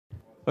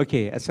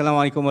Okay, Assalamu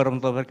alaikum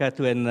warahmatullahi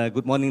wabarakatuh, and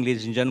good morning,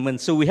 ladies and gentlemen.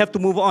 So we have to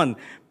move on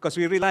because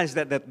we realize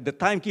that the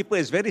timekeeper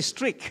is very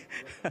strict.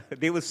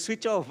 They will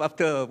switch off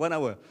after 1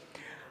 hour.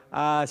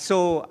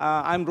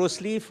 I'm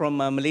Rosli from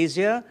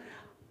Malaysia.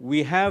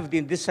 We have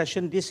in this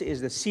session, this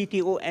is the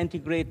CTO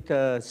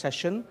Antegrade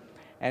session,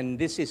 and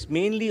this is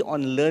mainly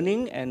on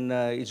learning, and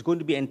it's going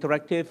to be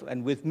interactive.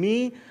 And with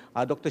me,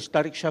 Dr.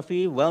 Tariq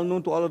Shafi, well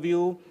known to all of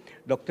you,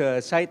 Dr.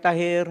 Saeed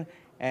Tahir,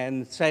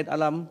 and Said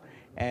Alam.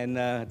 And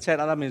Said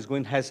Alam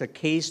has a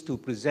case to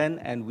present,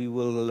 and we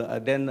will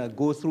then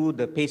go through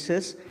the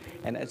paces.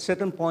 And at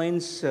certain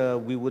points,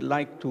 we would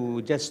like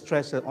to just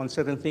stress on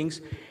certain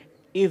things.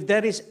 If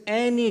there is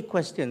any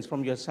questions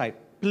from your side,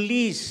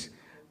 please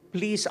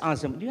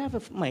ask them. Do you have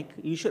a mic?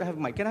 You should have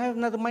a mic. Can I have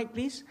another mic,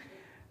 please?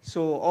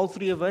 So all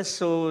three of us.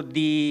 So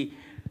the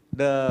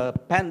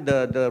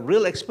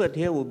real expert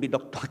here will be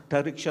Dr.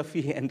 Tariq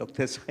Shafi and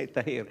Dr. Saeed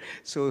Tahir.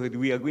 So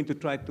we are going to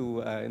try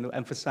to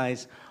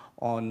emphasize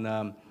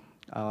on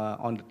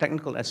the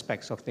technical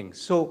aspects of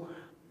things. So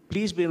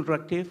please be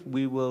interactive.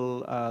 We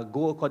will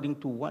go according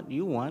to what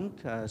you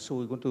want. So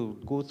we're going to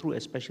go through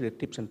especially the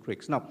tips and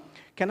tricks. Now,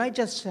 can I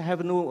just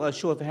have a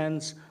show of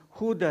hands?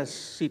 Who does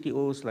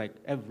CTOs like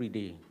every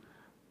day?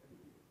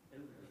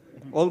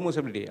 Almost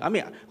every day. I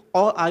mean,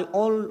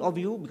 all of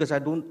you, because I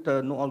don't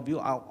know all of you,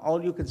 are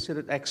all you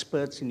considered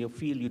experts in your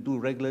field, you do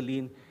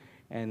regularly,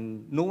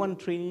 and no one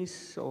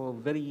trainees or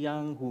very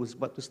young who's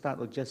about to start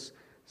or just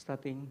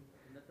starting?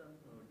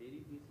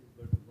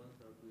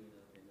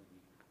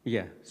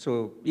 Yeah,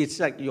 so it's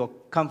like you're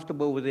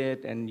comfortable with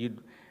it, and you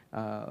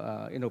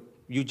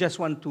just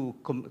want to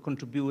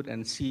contribute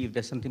and see if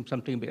there's something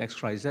a bit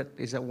extra. Is that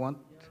what?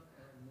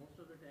 Yeah, most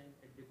of the time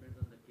it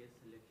depends on the case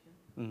selection,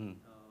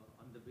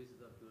 on the basis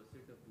of your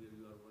setup where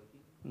you are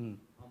working,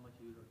 how much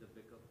you have the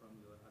backup from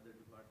your other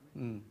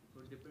department.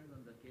 So it depends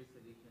on the case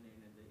selection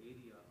and the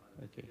area or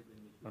the setup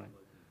in which you are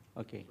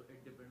working. Okay. So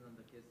it depends on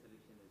the case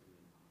selection as well.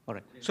 All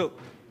right. So,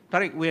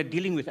 Tariq, we are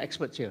dealing with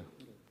experts here.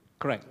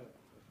 Correct.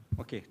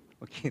 Okay.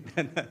 Okay,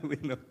 then we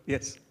know.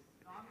 Yes.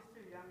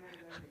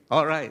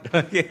 All right.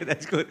 Okay,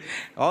 that's good.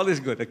 All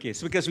is good. Okay,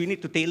 so because we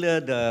need to tailor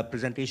the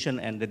presentation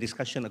and the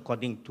discussion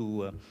according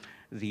to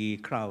the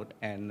crowd.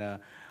 And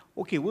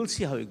okay, we'll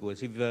see how it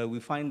goes. If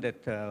we find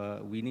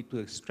that we need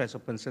to stress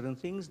upon certain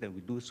things, then we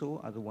do so.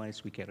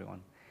 Otherwise, we carry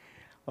on.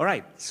 All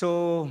right.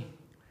 So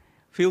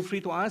feel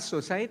free to ask.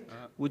 So, Said,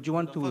 would you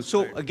want to?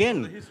 So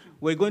again,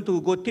 we're going to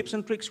go tips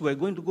and tricks. We're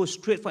going to go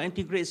straight for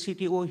Antegrade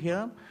CTO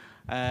here.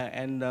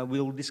 And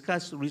we'll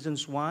discuss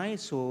reasons why.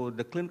 So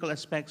the clinical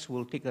aspects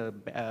will take a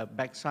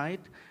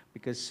backside,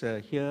 because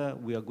here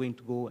we are going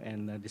to go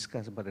and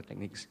discuss about the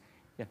techniques.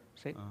 Yeah,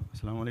 say.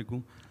 Assalamu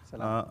alaikum.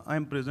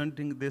 I'm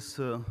presenting this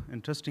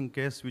interesting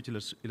case which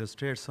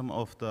illustrates some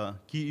of the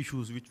key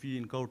issues which we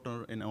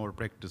encounter in our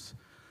practice.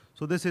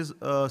 So this is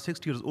a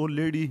 60 years old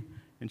lady,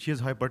 and she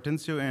has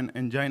hypertension and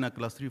angina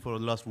class 3 for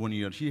the last 1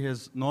 year. She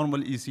has normal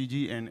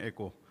ECG and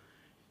echo.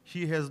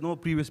 She has no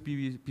previous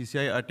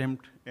PCI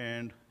attempt,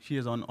 and she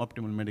is on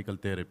optimal medical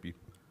therapy.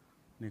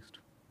 Next.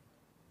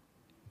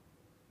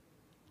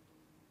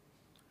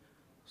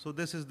 So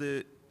this is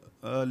the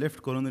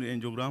left coronary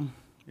angiogram.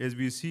 As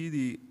we see,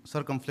 the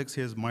circumflex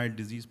has mild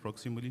disease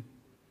proximally.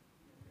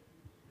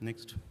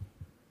 Next.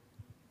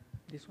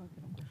 This one?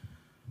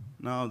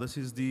 Now this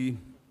is the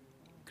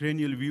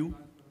cranial view.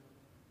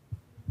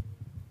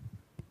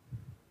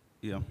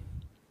 Yeah.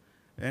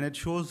 And it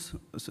shows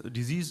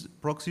disease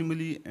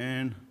proximally,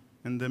 and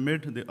in the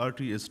mid, the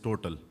artery is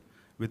total,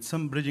 with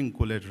some bridging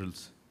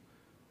collaterals.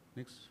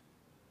 Next.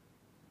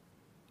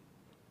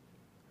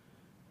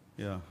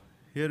 Yeah.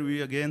 Here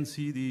we again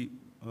see the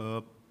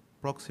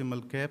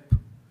proximal cap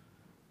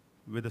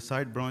with a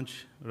side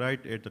branch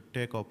right at the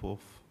takeoff of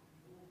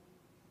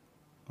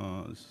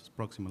this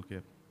proximal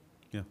cap.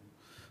 Yeah.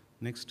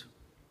 Next.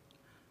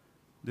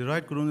 The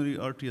right coronary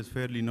artery is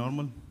fairly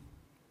normal.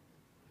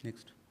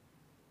 Next.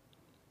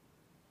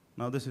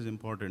 Now this is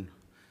important.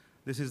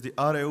 This is the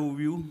RIO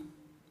view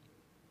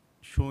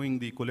showing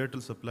the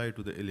collateral supply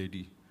to the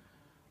LAD.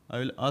 I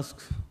will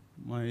ask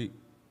my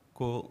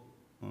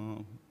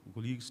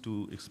colleagues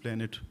to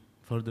explain it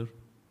further.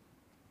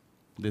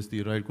 This is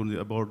the right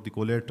about the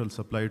collateral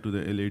supply to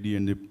the LAD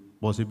and the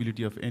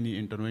possibility of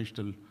any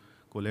interventional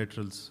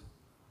collaterals.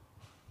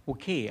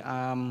 Okay,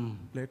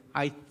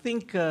 I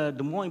think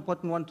the more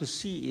important one to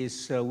see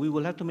is we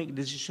will have to make a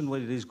decision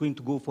whether it is going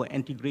to go for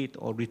antegrade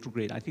or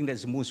retrograde. I think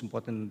that's the most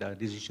important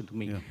decision to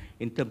make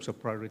in terms of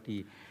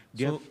priority.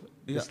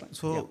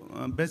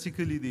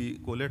 Basically, the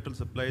collateral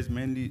supply is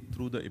mainly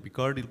through the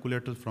epicardial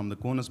collateral from the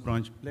conus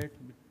branch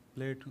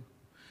plate.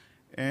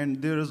 And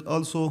there is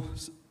also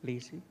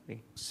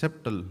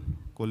septal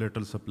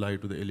collateral supply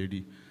to the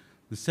LAD.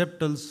 The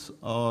septals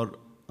are,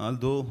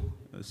 although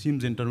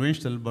seems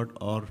interventional, but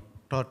are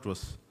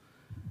tortuous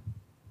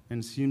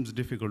and seems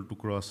difficult to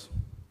cross.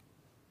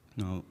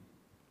 Now,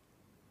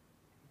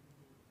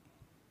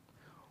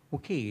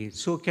 okay,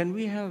 so can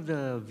we have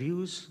the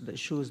views that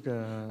shows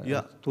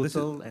the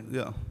total?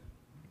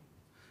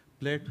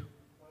 Plate.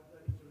 For the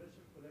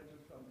interventional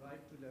collateral from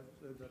right to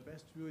left, the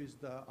best view is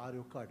the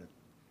ariocardial.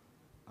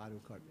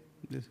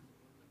 Yes.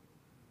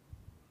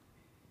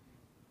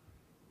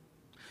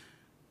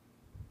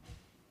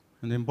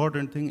 And the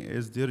important thing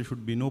is there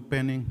should be no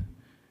panning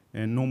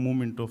and no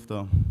movement of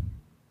the.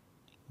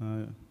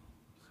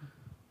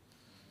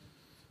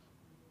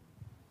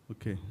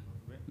 Okay.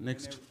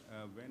 Next.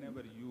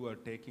 Whenever you are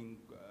taking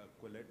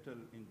collateral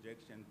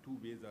injection, two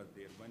ways are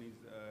there. One is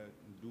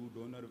do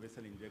donor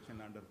vessel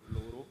injection under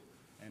fluoro,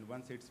 and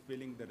once it's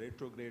filling the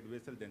retrograde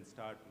vessel, then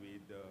start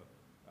with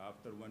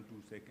after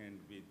 1-2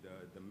 seconds with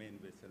the main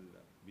vessel,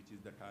 which is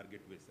the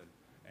target vessel,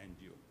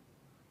 angio.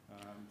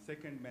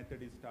 Second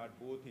method is start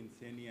both in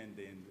CENI and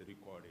then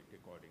record it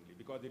accordingly,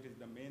 because it is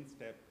the main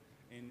step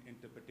in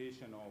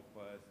interpretation of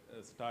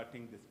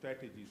starting the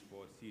strategies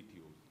for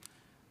CTOs.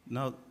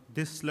 Now,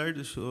 this slide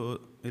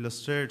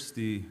illustrates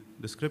the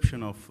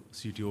description of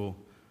CTO.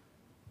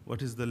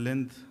 What is the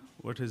length?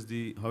 How is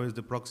the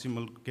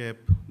proximal cap,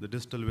 the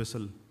distal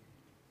vessel,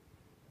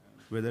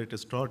 whether it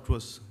is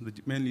tortuous,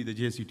 mainly the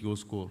JCTO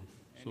score.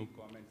 Any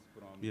comments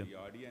from the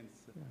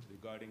audience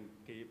regarding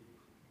cape,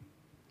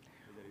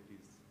 whether it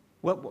is?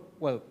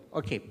 Well,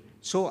 okay.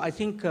 So I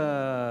think,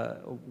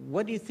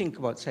 what do you think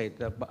about, Saeed,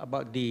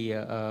 about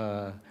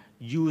the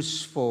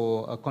use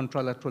for a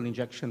contralateral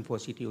injection for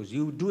CTOs?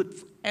 You do it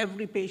for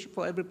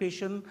every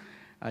patient?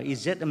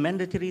 Is that a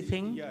mandatory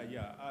thing?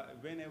 Yeah.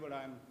 Whenever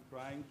I'm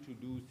trying to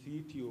do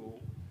CTO,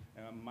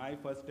 my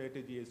first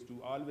strategy is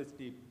to always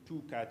take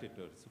 2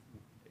 catheters.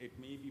 It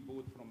may be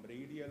both from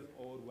radial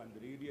or one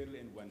radial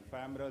and one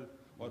femoral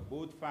or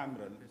both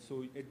femoral.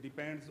 So it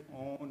depends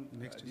on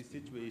the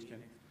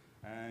situation.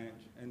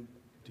 And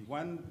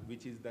one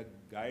which is the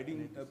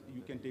guiding,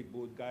 you can take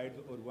both guides,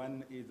 or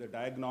one is a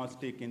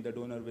diagnostic in the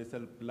donor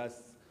vessel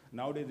plus.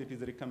 Nowadays it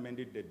is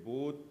recommended that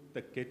both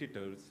the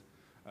catheters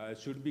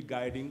should be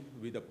guiding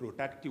with a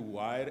protective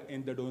wire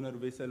in the donor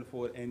vessel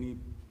for any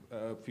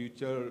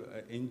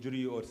future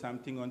injury or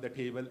something on the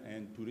table,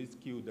 and to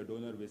rescue the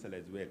donor vessel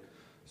as well.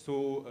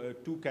 So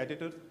 2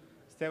 catheters,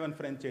 7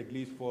 French at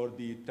least for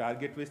the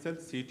target vessel,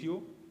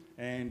 CTO,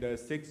 and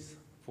 6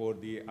 for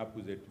the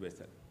opposite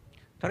vessel.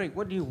 Tariq,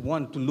 what do you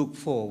want to look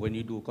for when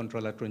you do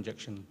contralateral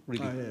injection,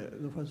 really?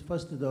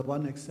 First, the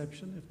one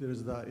exception, if there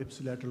is the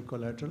ipsilateral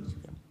collaterals,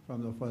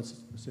 from the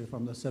first, say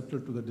from the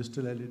septal to the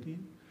distal LAT,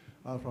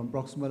 or from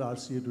proximal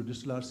RCA to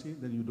distal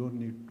RCA, then you don't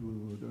need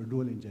to do a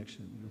dual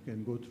injection. You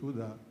can go through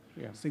the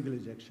single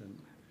injection.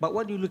 But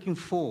what are you looking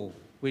for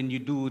when you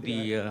do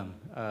the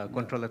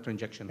contralateral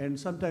injection? And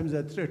sometimes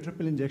a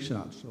triple injection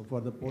also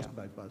for the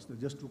post-bypass,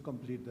 just to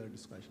complete the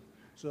discussion.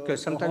 So,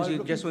 because sometimes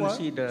you just want to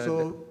see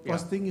the...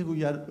 First thing is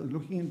we are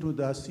looking into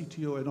the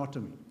CTO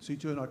anatomy.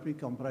 CTO anatomy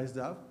comprised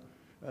of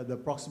the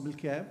proximal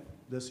cap,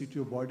 the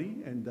CTO body,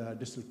 and the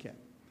distal cap,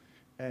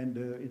 and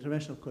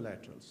interventional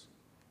collaterals.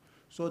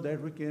 So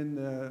that we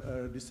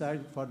can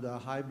decide for the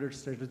hybrid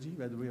strategy,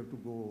 whether we have to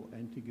go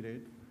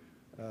antegrade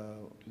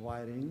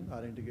wiring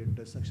or integrate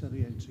dissection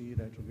re-entry,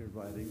 retrograde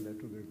wiring,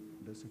 retrograde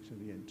dissection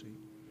re-entry.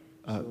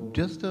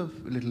 Just a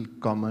little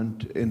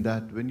comment in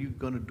that when you're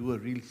going to do a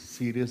real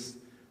serious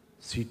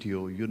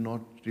CTO, you're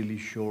not really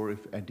sure if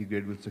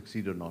antegrade will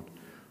succeed or not.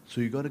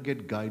 So you got to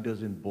get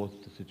guiders in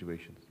both the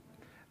situations.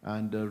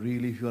 And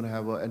really, if you want to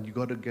have and you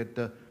got to get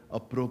the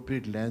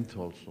appropriate length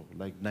also,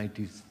 like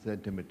 90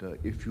 centimeter.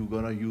 If you're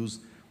going to use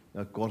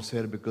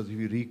Corsair, because if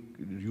you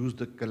use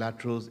the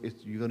collaterals,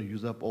 you're going to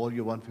use up all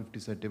your 150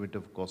 centimeter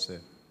of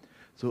Corsair.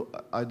 So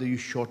either you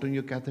shorten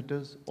your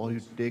catheters or you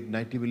take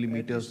 90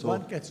 millimeters. So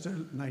one catheter,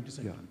 90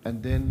 centimeters. Yeah.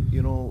 And then,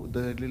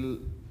 the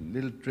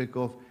little trick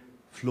of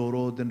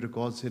fluoro, then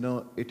records,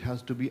 it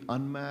has to be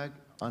unmag,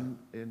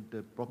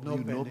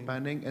 properly no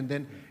panning, and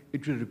then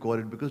it will record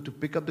it, because to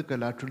pick up the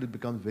collateral, it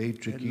becomes very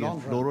tricky,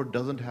 and fluoro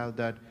doesn't have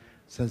that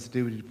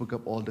sensitivity to pick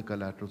up all the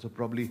collateral. So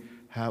probably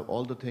have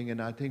all the thing,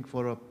 and I think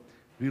for a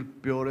real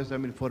purist,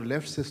 for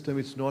left system,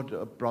 it's not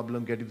a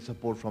problem getting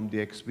support from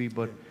the XV,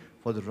 but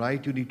for the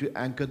right, you need to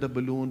anchor the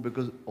balloon,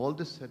 because all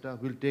this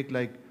setup will take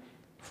like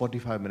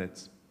 45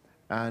 minutes.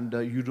 And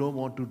you don't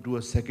want to do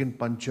a second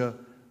puncture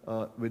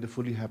with a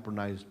fully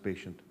heparinized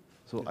patient.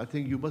 So I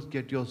think you must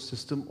get your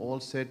system all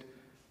set,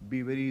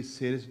 be very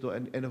serious,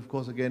 and of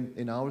course, again,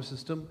 in our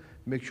system,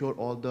 make sure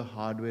all the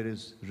hardware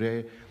is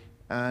rare.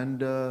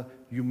 And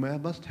you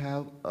must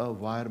have a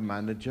wire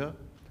manager,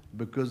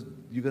 because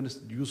you're going to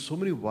use so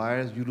many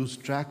wires, you lose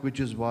track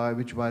which wire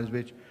is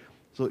which.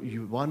 So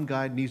one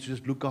guy needs to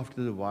just look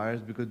after the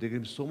wires, because there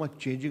can be so much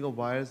changing of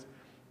wires.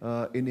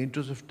 In the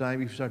interest of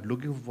time, if you start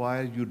looking for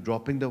wires, you're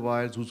dropping the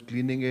wires, who's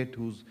cleaning it,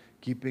 who's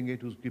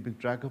keeping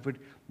track of it,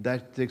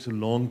 that takes a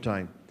long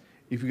time.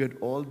 If you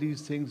get all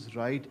these things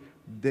right,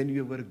 then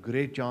you've got a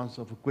great chance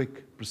of a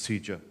quick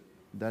procedure.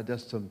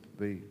 That's some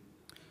very...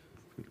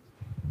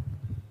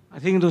 I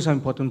think those are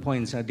important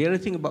points. The other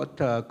thing about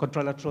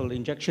contralateral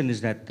injection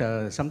is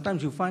that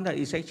sometimes you find that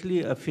it's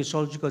actually a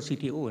physiological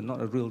CTO and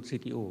not a real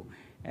CTO.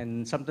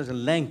 And sometimes the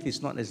length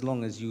is not as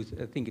long as you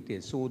think it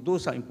is. So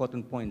those are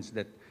important points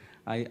that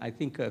I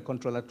think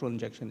contralateral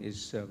injection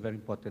is very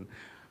important.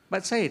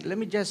 But Saeed, let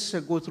me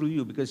just go through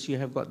you, because you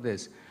have got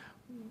this.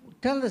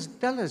 Tell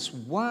us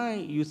why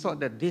you thought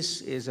that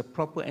this is a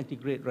proper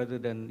antegrade rather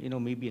than,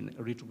 maybe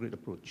a retrograde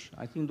approach.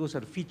 I think those are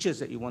the features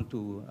that you want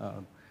to.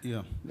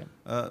 Yeah.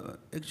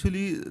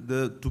 Actually,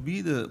 to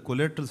be the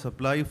collateral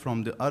supply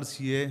from the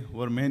RCA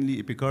were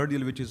mainly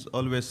epicardial, which is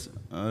always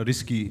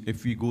risky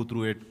if we go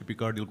through it,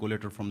 epicardial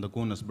collateral from the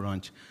conus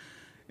branch.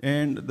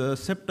 And the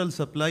septal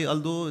supply,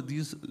 although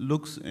these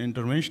looks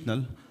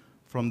interventional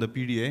from the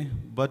PDA,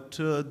 but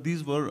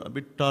these were a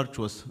bit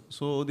tortuous.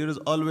 So there is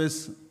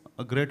always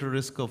a greater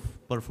risk of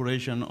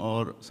perforation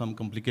or some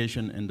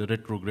complication in the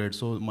retrograde.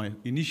 So my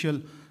initial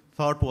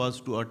thought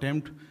was to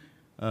attempt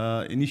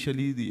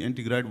initially the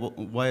antegrade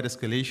wire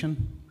escalation,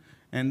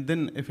 and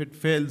then if it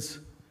fails,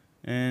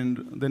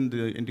 and then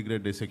the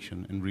antegrade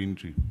dissection and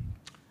reentry.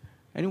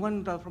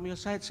 Anyone from your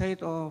side,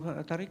 Saeed or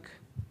Tariq?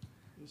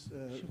 Yes,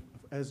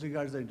 as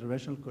regards the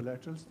interventional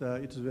collaterals,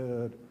 it's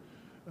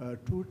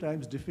 2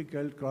 times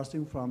difficult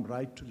crossing from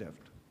right to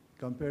left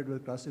compared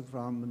with crossing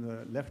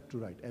from left to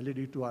right.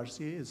 LED to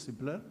RCA is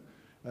simpler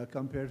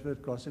compared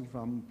with crossing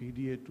from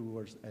PDA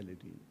towards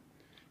LED.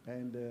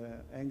 And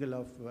angle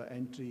of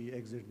entry,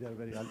 exit, they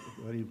are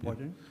very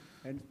important.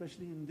 And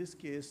especially in this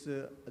case,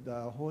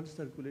 the whole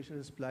circulation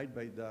is supplied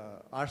by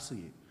the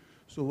RCA.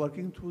 So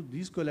working through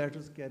these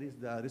collaterals carries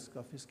the risk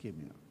of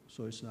ischemia.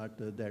 So it's not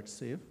that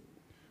safe.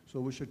 So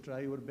we should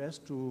try our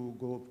best to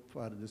go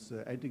for this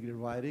antegrade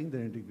wiring,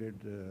 then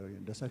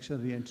antegrade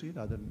dissection reentry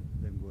rather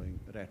than going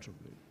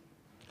retrograde.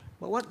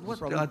 But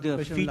what are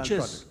the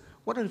features?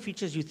 What are the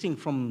features you think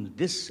from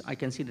this? I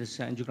can see this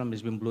angiogram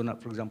has been blown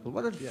up, for example.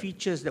 What are the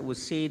features that would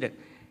say that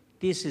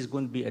this is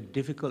going to be a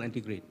difficult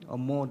antegrade or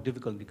more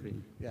difficult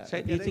antegrade? Yeah.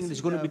 So do you think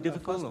it's going to be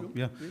difficult? Or?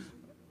 Yeah.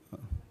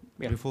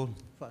 Before.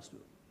 First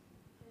look.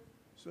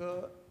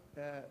 So,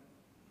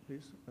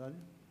 please, Rani.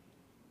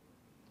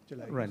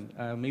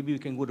 Right. Maybe we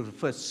can go to the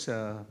first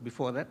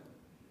before that.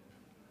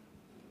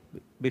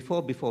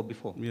 Before.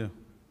 Yeah.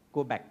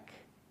 Go back.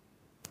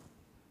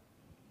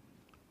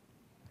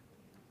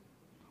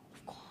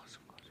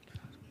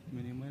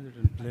 Minimize it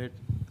and play it.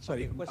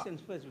 Sorry. Questions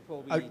first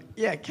before we.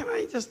 Yeah, can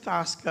I just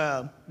ask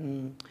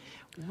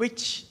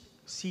which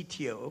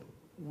CTO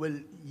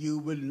you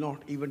will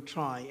not even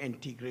try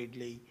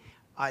antegradely,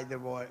 either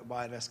wire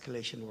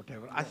escalation,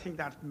 whatever? I think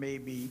that may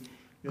be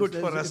good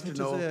for us to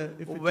know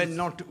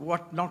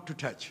what not to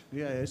touch.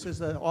 Yeah, it says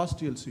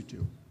osteal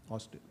CTO,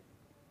 osteal.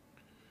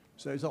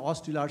 So it's an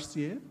osteal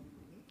RCA.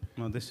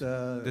 No, this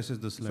is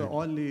the slide. So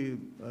only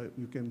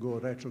you can go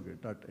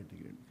retrograde, not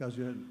antegrade, because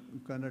you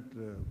cannot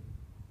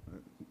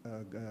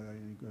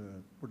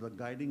put the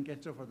guiding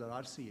catcher for the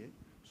RCA,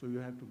 so you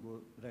have to go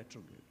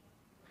retrograde.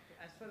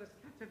 As far as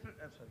catheter,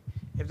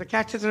 if the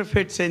catheter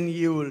fits in,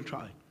 you will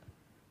try.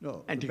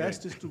 No, antegrade. The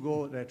best is to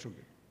go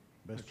retrograde.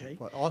 Okay.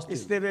 For osteal.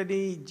 Is there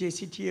any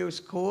JCTO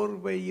score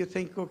where you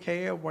think,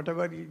 okay, or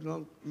whatever,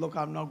 look,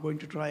 I'm not going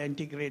to try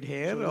antegrade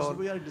here? So or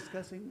we are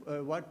discussing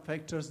what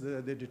factors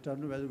they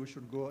determine whether we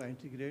should go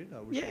antegrade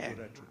or we should go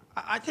retrograde.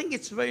 I think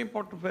it's very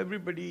important for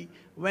everybody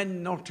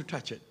when not to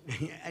touch it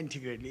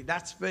antegradely.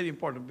 That's very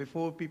important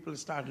before people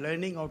start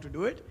learning how to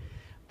do it.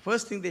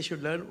 First thing they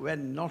should learn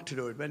when not to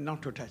do it, when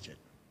not to touch it.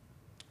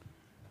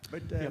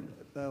 But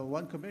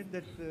one comment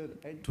that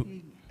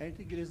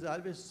antegrade is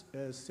always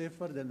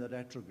safer than the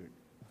retrograde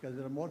because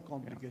there are more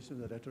complications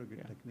in the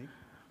retrograde technique.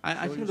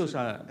 I think those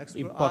are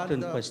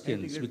important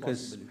questions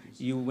because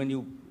when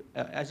you,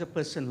 as a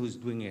person who's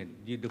doing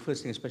it, the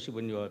first thing, especially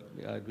when you're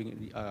doing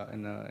it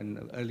in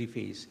an early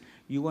phase,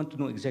 you want to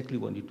know exactly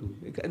what you do.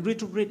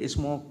 Retrograde is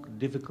more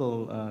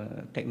difficult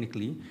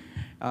technically.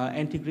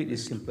 Antegrade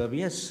is simpler.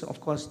 Yes,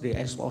 of course, the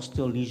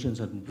osteal lesions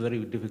are very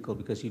difficult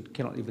because you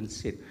cannot even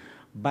sit.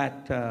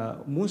 But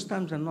most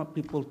times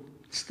people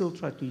still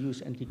try to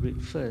use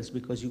antegrade first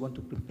because you want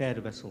to prepare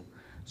the vessel.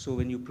 So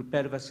when you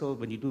prepare the vessel,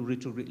 when you do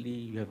retrogradely,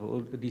 you have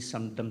already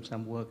done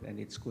some work and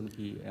it's going to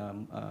be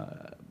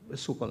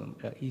so-called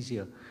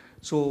easier.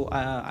 So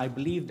I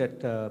believe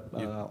that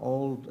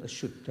all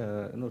should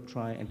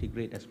try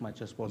antegrade as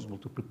much as possible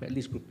to at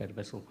least prepare the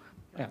vessel.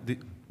 Yeah.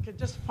 Okay,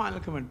 just a final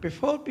comment.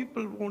 Before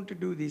people want to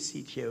do these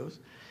CTOs,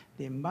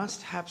 they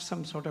must have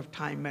some sort of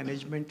time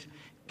management,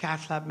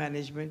 cath lab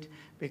management,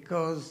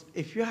 because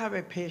if you have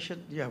a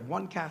patient, you have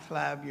one cath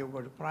lab, you've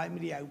got a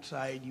primary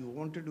outside, you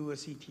want to do a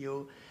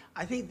CTO,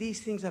 I think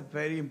these things are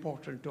very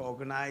important to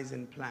organize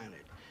and plan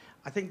it.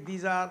 I think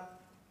these are,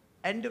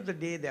 end of the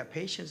day, there are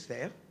patients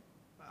there.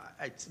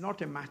 It's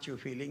not a macho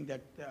feeling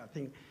that I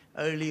think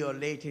early or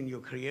late in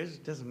your careers,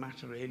 it doesn't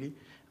matter really.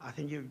 I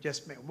think you've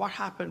just made, what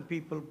happened,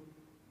 people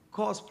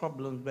cause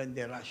problems when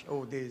they rush.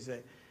 Oh, there's a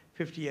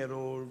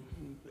 50-year-old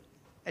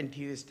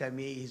anterior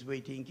STEMI, he's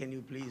waiting, can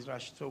you please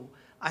rush? So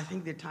I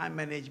think the time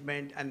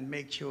management and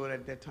make sure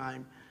at that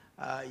time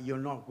you're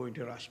not going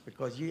to rush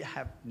because you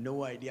have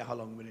no idea how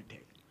long will it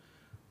take.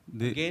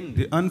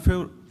 The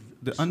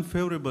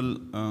unfavorable,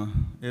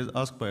 as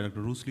asked by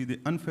Dr. Rosli, the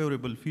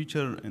unfavorable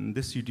feature in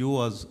this CTO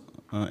was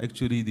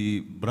actually the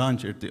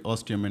branch at the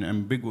ostium and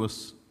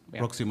ambiguous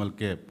proximal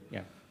cap.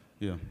 Yeah.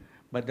 Yeah.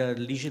 But the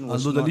lesion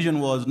was Although the not, lesion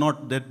was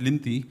not that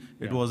lengthy,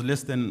 it Yeah. was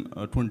less than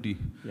 20.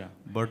 Yeah.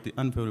 But the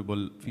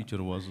unfavorable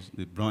feature was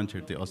the branch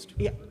at the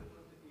ostium. Yeah.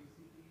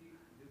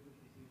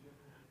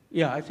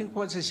 Yeah, I think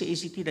what's the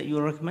ACT that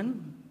you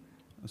recommend?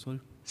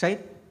 Sorry? Saeed,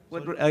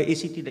 what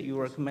ACT that you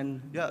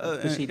recommend? Yeah,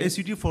 procedure?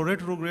 ACT for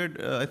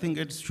retrograde, I think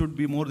it should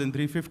be more than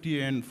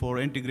 350, and for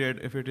antegrade,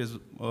 if it is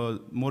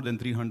more than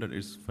 300,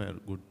 it's fair,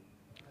 good.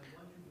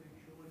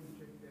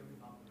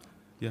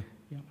 Yeah.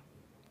 Yeah.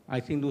 I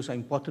think those are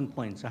important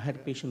points. I had a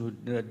patient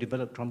who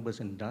developed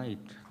thrombus and died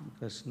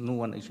because no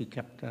one actually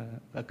kept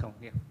account.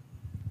 Yeah.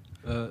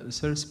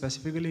 Sir,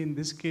 specifically in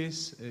this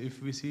case,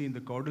 if we see in the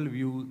caudal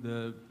view,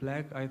 the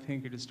plaque, I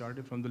think it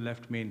started from the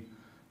left main.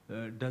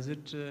 Does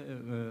it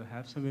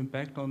have some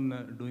impact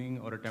on doing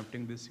or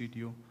attempting this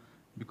CTO?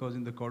 Because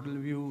in the caudal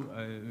view,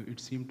 it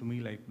seemed to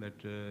me like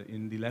that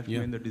in the left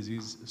main, the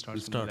disease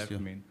starts from the left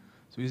main.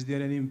 So is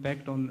there any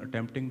impact on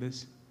attempting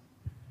this?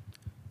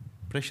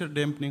 Pressure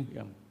dampening?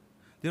 Yeah.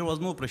 There was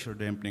no pressure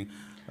dampening.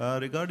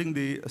 Regarding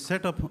the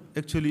setup,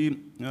 actually,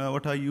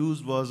 what I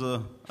used was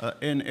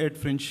an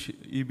 8-French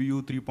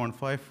EBU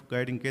 3.5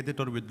 guiding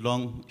catheter with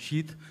long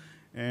sheath,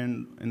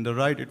 and in the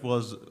right it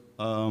was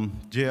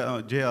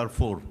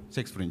JR4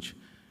 6-French.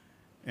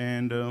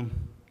 And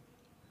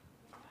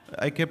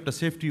I kept a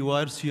safety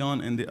wire Sion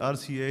in the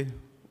RCA,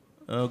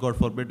 God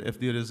forbid if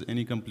there is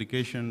any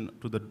complication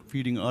to the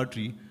feeding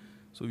artery,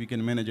 so we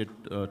can manage it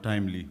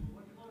timely.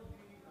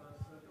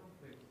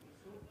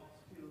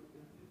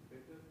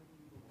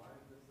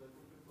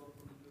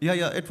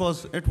 Yeah, it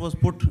was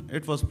put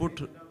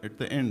at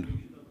the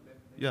end.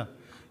 Yeah,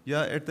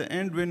 at the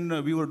end when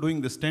we were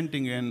doing the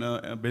stenting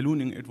and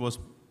ballooning, it was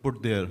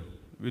put there.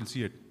 We'll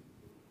see it.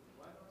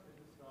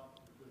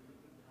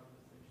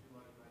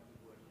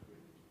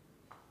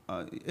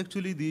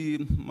 Actually, the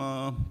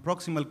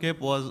proximal cap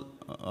was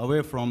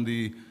away from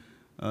the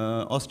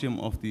ostium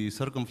of the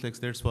circumflex.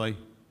 That's why,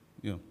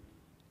 yeah.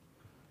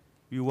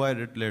 We wired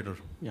it later.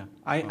 Yeah,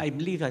 I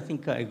believe, I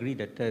think I agree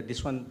that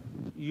this one,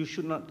 you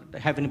should not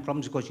have any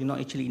problems because you're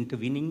not actually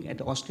intervening at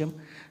the ostium,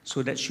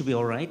 so that should be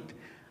all right.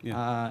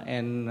 Yeah.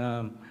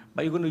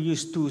 But you're going to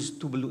use two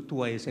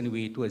wires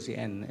anyway towards the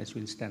end as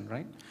we'll stand,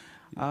 right?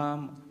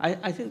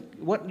 I think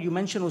what you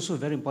mentioned also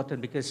very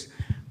important because,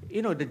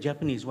 you know, the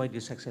Japanese, why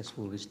they're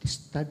successful is to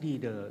study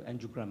the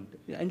angiogram.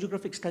 The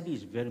angiographic study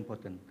is very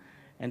important.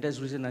 And that's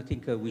the reason I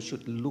think we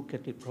should look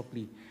at it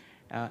properly.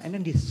 And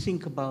then they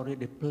think about it,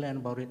 they plan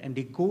about it, and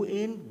they go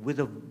in with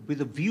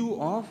a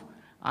view of,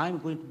 I'm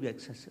going to be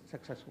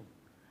successful.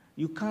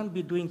 You can't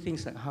be doing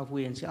things like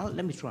halfway and say, oh,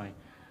 let me try.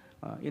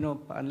 You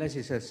know, unless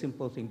it's a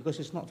simple thing, because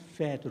it's not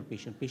fair to the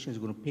patient. Patient is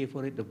going to pay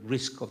for it, the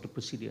risk of the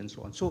procedure and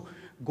so on. So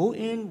go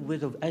in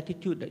with an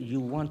attitude that you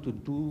want to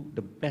do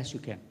the best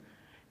you can.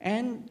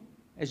 And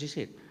as you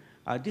said,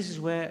 this is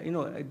where, you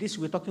know,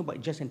 we're talking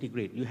about just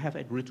antegrade. You have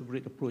a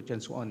retrograde approach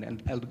and so on, and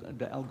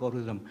the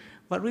algorithm.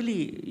 But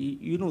really,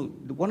 you know,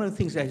 one of the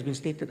things that has been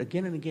stated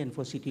again and again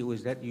for CTO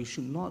is that you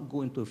should not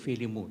go into a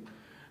failure mode.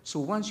 So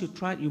once you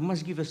try, you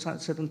must give a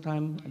certain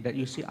time that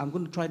you say, I'm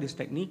going to try this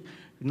technique.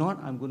 If not,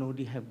 I'm going to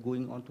already have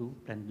going on to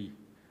plan B.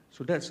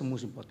 So that's the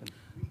most important.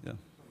 Yeah.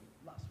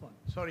 Last one.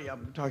 Sorry,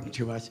 I'm talking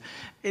too much.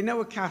 In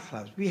our cath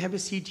labs, we have a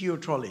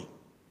CTO trolley.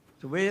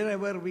 So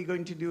wherever we're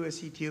going to do a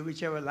CTO,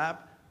 whichever lab,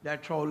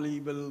 that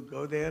trolley will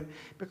go there,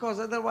 because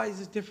otherwise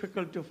it's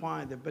difficult to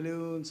find the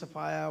balloon,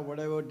 sapphire,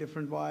 whatever,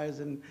 different wires,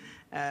 and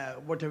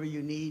whatever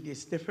you need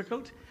is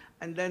difficult.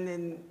 And then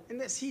in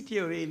the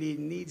CTO really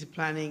needs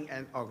planning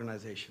and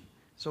organization.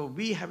 So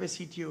we have a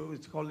CTO,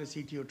 it's called a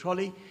CTO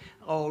trolley,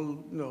 all,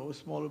 you know,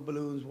 smaller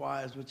balloons,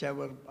 wires,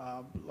 whichever,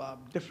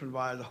 different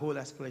wire, the whole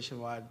escalation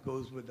wire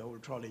goes with the whole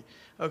trolley.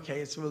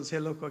 Okay, so we'll say,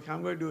 look, okay,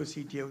 I'm going to do a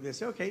CTO. They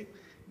say, okay,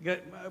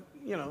 get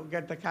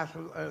the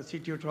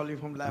CTO trolley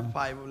from lab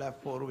 5 or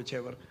lab 4,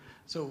 whichever.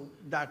 So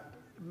that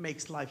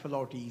makes life a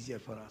lot easier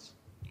for us.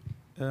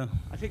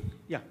 I think,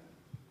 yeah.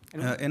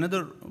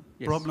 Another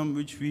problem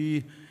which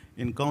we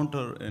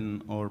encounter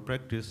in our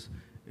practice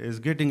is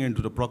getting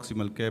into the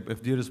proximal cap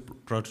if there is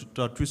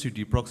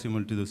tortuosity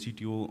proximal to the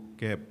CTO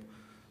cap.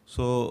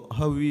 So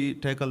how we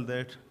tackle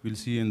that, we'll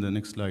see in the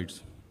next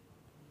slides.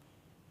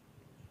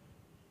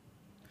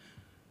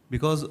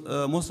 Because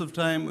most of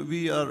the time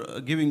we are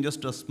giving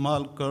just a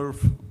small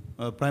curve,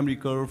 primary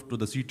curve to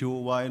the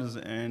CTO wires,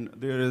 and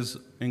there is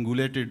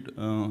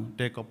angulated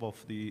take-up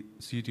of the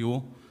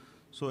CTO.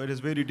 So it is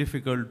very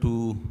difficult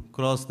to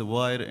cross the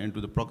wire into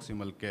the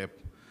proximal cap.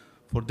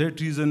 For that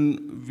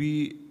reason,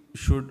 we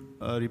should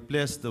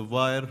replace the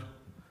wire.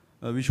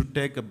 We should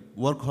take a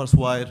workhorse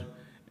wire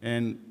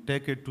and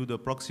take it to the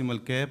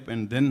proximal cap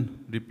and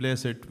then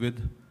replace it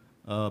with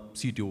a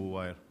CTO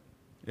wire,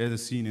 as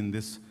is seen in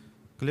this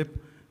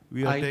clip.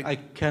 I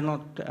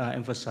cannot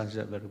emphasize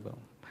that very well.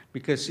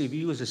 Because if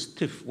you use a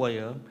stiff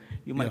wire,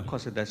 you might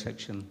cause a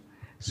dissection.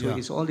 So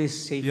it's always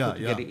safer to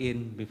get it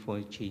in before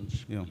you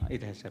change.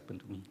 It has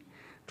happened to me.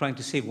 Trying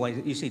to save wire,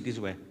 you say this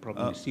way,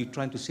 problem is you're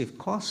trying to save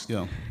cost,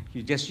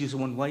 you just use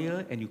one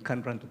wire and you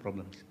can't run into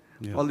problems.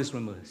 Yeah. Always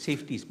remember,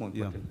 safety is more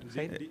Yeah. important.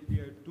 Saeed?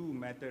 There are two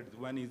methods.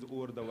 One is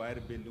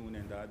over-the-wire balloon,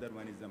 and the other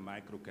one is a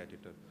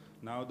microcatheter.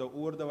 Now, the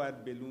over-the-wire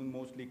balloon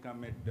mostly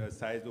come at the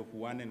size of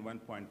 1 and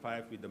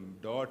 1.5 with a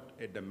dot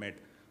at the mid,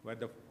 where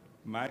the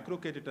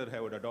microcatheter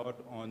have a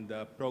dot on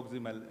the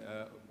proximal,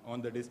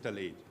 on the distal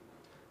edge.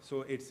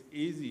 So it's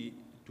easy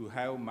to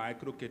have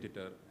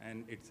microcatheter,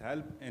 and it's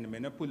help in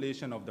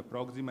manipulation of the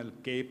proximal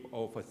cape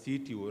of a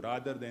CTO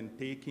rather than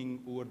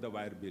taking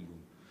over-the-wire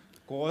balloon.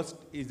 Cost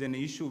is an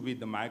issue with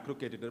the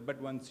microcatheter,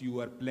 but once you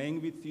are playing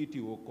with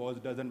CTO,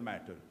 cost doesn't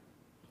matter.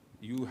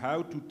 You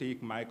have to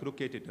take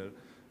microcatheter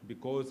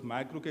because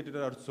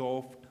microcatheter are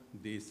soft,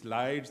 they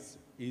slides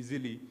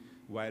easily,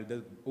 while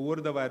the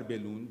over-the-wire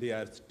balloon, they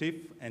are stiff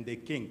and they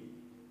kink.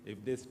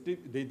 If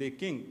they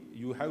kink,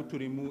 you have to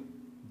remove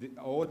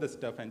all the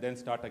stuff and then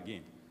start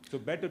again. So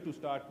better to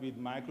start with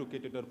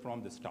microcatheter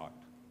from the start.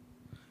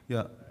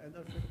 Yeah.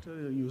 Another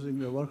factor using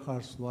the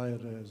workhorse wire,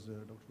 as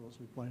Dr.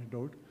 Rosli pointed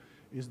out,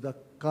 is the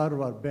curve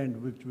or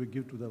bend which we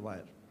give to the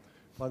wire.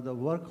 For the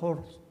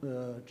workhorse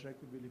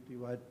trackability,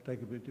 wire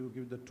trackability, we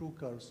give the two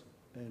curves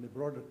and a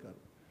broader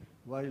curve.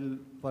 While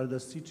for the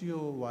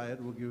CTO wire,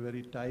 we give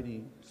very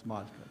tiny,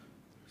 small curve.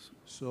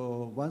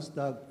 So once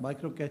the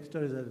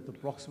microcatheter is at the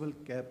proximal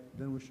cap,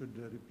 then we should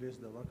replace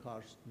the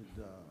workhorse with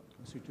the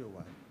CTO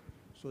wire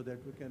so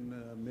that we can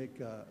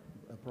make a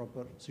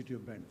proper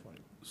CTO bend for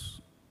it.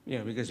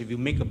 Yeah, because if you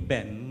make a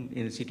bend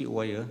in a CTO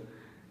wire,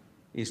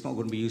 it's not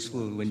going to be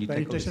useful when you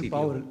tackle the Penetration CTO.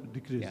 power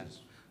decreases. Yeah.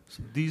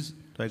 So these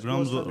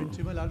diagrams Slow are.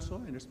 subintimal also,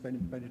 and its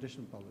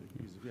penetration power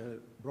increases. We have a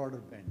broader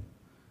band.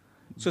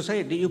 So,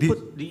 Saeed, do you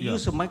Yeah.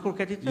 use a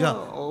microcatheter Yeah,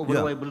 or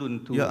over-the-wire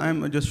balloon to? Yeah,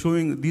 I'm just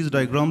showing these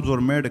diagrams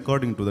were made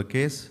according to the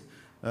case.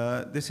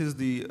 This is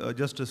the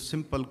just a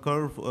simple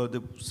curve.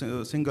 The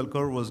single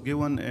curve was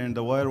given, and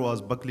the wire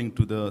was buckling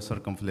to the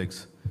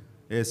circumflex,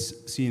 as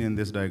seen in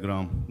this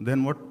diagram.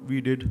 Then what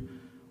we did,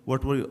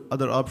 what were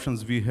other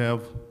options we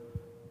have,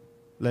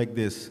 like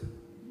this.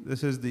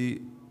 This is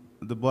the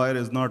wire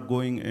is not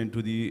going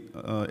into the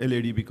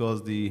LAD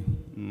because the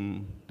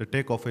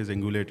takeoff is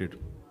angulated.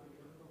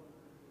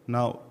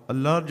 Now, a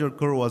larger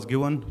curve was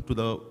given to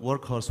the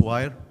workhorse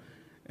wire,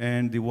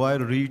 and the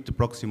wire reached the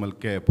proximal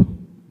cap.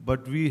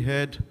 But we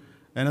had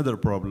another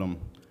problem,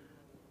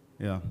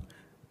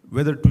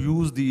 whether to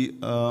use the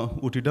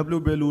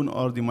OTW balloon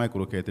or the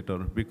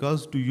microcatheter.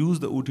 Because to use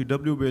the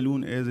OTW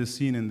balloon, as is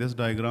seen in this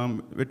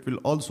diagram, it will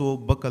also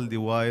buckle the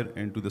wire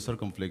into the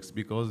circumflex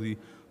because the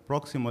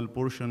proximal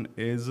portion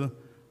is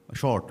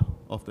short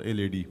of the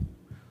LAD.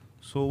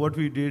 So what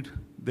we did,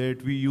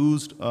 that we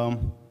used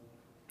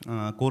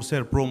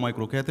Corsair Pro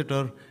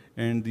microcatheter,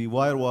 and the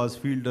wire was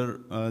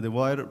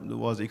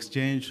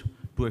exchanged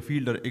to a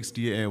Fielder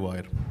XTA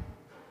wire,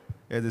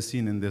 as is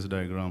seen in this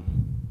diagram.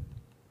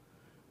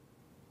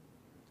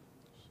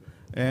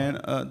 And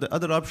the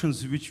other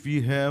options which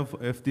we have,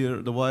 if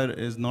the wire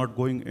is not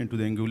going into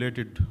the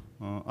angulated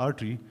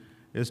artery,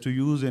 is to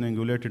use an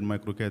angulated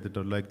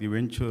microcatheter like the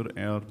Venture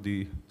or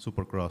the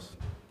Supercross.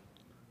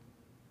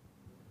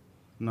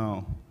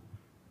 Now,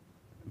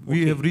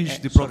 we have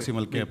reached the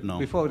proximal cap now.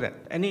 Before that,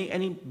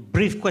 any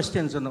brief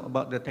questions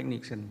about the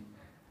techniques? And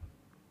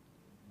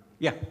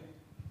yeah.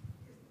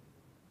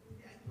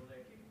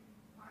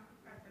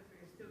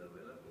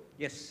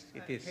 Yes,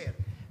 it is.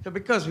 So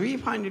because we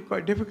find it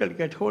quite difficult to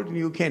get hold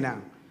in UK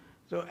now.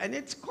 So, and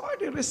it's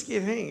quite a risky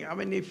thing. I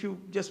mean, if you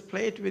just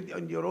play it with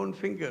on your own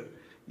finger,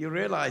 you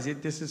realize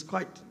this is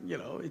quite,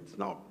 it's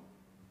not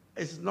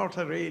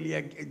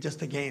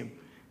just a game.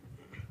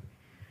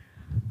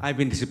 I've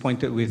been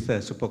disappointed with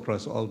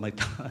Supercross all my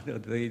time,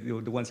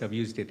 the ones I've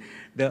used it.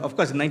 Of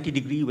course, 90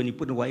 degree, when you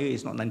put the wire,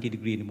 it's not 90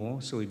 degree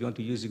anymore. So if you want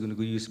to use, you're going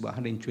to use about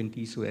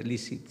 120, so at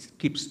least it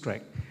keeps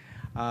track.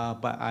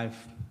 But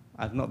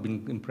I've not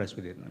been impressed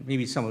with it.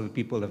 Maybe some of the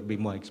people have been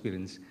more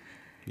experienced.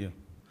 Yeah.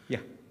 Yeah.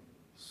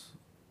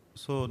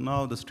 So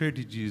now the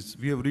strategies,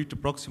 we have reached a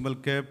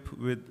proximal cap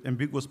with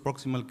ambiguous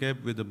proximal cap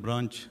with a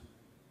branch.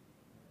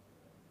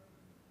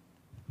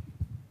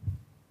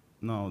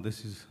 Now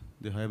this is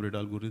the hybrid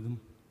algorithm.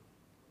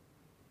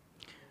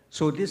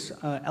 So this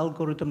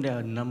algorithm, there are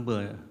a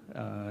number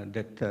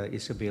that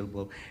is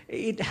available.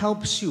 It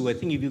helps you. I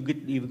think if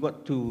you've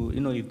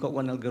got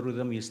one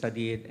algorithm, you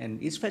study it,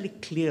 and it's fairly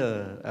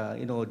clear.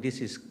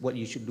 This is what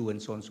you should do,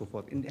 and so on and so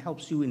forth. And it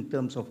helps you in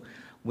terms of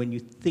when you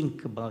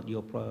think about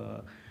your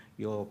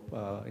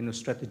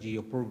strategy,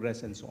 your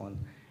progress, and so on.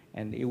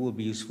 And it will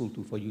be useful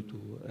for you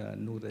to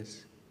know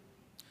this.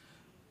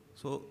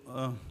 So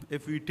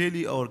if we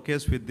tally our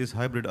case with this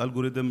hybrid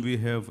algorithm, we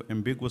have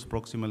ambiguous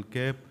proximal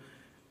cap,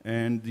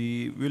 and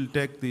we'll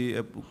take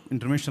the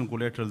interventional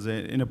collaterals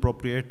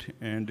inappropriate,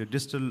 and the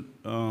distal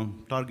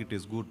target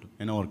is good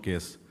in our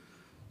case.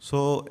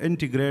 So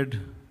Antegrade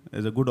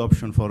is a good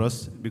option for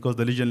us because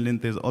the lesion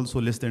length is also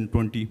less than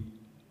 20.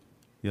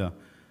 Yeah.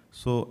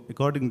 So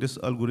according to this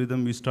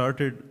algorithm, we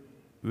started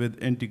with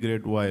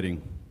Antegrade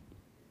wiring.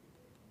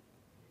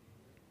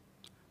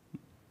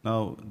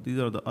 Now, these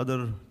are the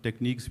other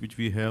techniques which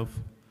we have.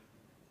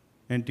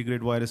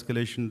 antegrade wire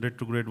escalation,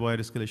 retrograde wire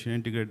escalation,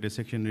 antegrade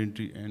dissection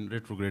reentry, and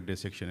retrograde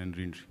dissection and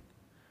reentry.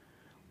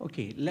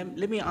 Okay,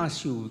 let me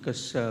ask you,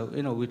 because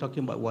we're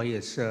talking about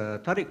wires.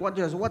 Tariq,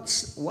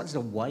 what's the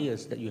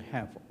wires that you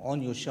have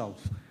on your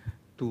shelf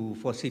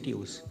for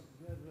CTOs?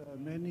 There are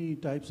many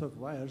types of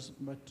wires,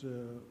 but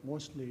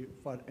mostly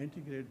for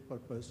Antegrade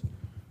purpose,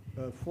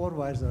 4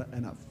 wires are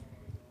enough.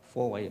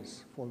 4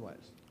 wires. 4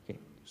 wires. Okay.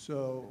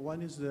 So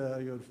one is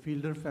your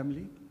fielder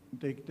family.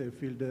 Take the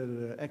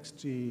fielder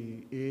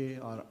XT-A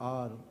or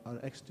R or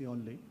XT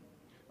only,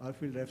 or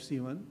fielder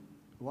FC1,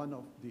 one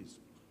of these.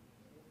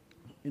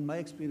 In my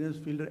experience,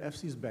 fielder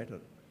FC is better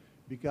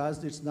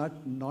because it's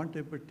not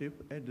non-tapered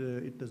tip and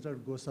it does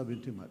not go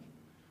subintimal.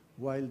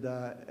 While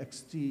the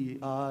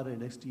XTR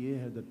and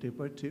XTA have the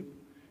tapered tip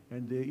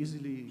and they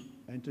easily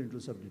enter into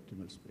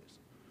subintimal space.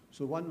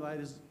 So one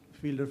wire is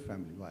fielder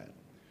family wire.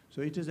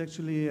 So it is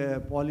actually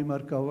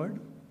polymer covered,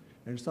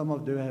 and some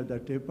of them have the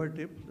tapered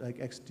tip like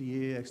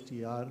XTA,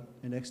 XTR,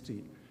 and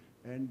XT.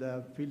 And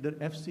the fielder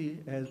FC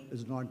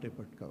is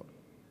non-tapered cover,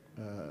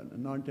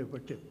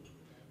 non-tapered tip.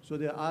 So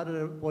there are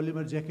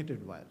polymer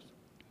jacketed wires.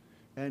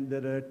 And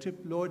the tip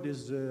load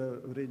is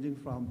ranging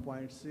from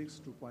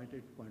 0.6 to 0.8 to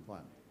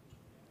 0.1.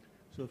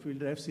 So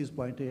fielder FC is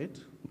 0.8,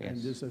 yes.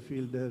 And this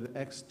fielder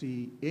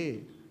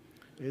XTA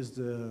is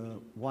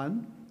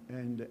 1,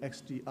 and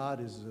XTR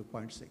is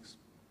 0.6.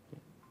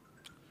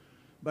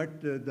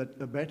 But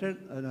better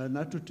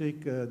not to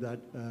take that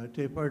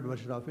tapered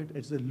version of it.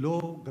 It's a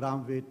low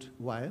gram weight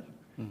wire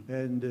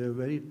and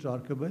very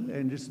torqueable,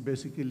 and it's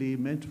basically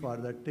meant for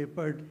the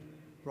tapered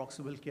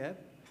proximal cap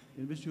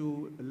in which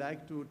you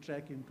like to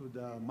track into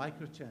the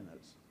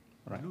microchannels,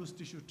 right. Loose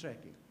tissue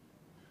tracking.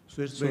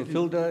 So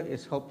fielder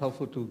is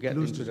helpful to get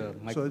into the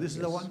micro. So this is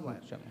the one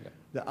wire. Yeah.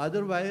 The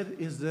other wire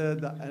is the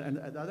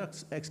other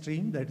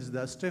extreme, that is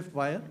the stiff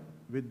wire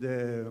with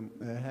the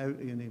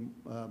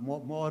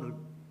more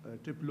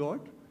tip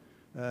load,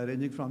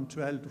 ranging from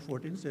 12 to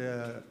 14.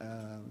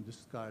 This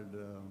is called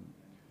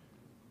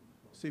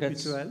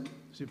CP12,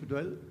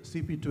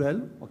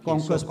 okay,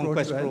 Conquest, so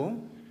Conquest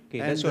Pro. Okay,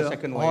 and that's your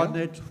second wire.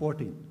 Hornet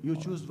 14. You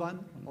choose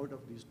one out of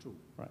these 2.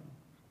 Right.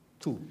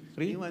 2,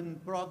 3. Even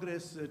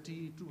Progress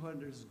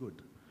T200 is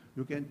good.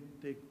 You can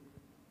take,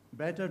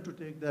 better to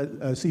take the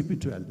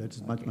CP12.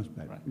 That's much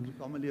better. Right. It's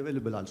commonly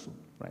available also.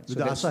 Right. With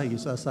so the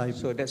Asahi.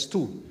 So that's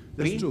 2.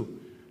 That's 2.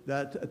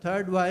 The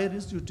third wire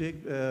is you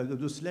take,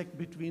 you select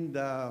between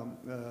the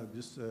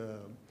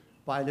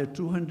Pilot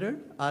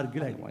 200 or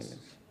Glide wires.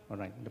 All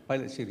right, the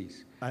Pilot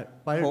series.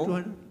 Pilot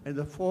 200, and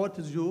the fourth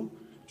is you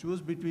choose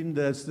between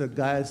the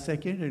Gaia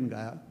second and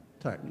Gaia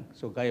third.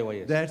 So Gaia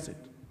wires. That's it.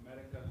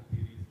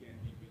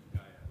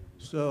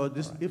 So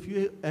this, right. If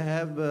you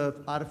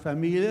are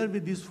familiar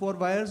with these 4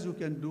 wires, you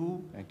can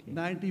do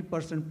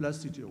 90%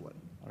 plus CTO work.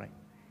 All right.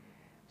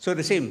 So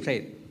the same,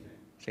 Saeed.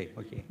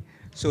 Okay.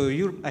 So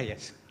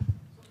yes.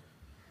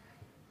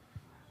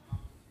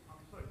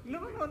 No,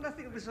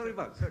 nothing to be sorry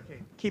about.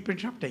 Okay. Keep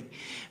interrupting.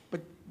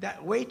 But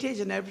that weightage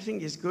and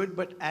everything is good,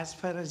 but as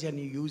far as you're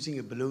using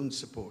a balloon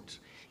support,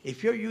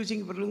 if you're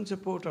using a balloon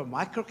support or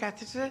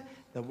microcatheter,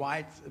 the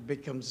wire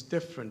becomes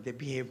different. They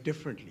behave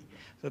differently.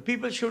 So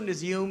people shouldn't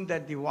assume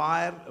that the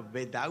wire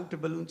without a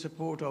balloon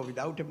support or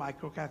without a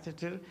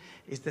microcatheter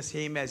is the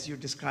same as you're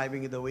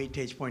describing in the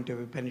weightage point of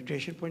view,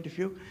 penetration point of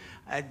view.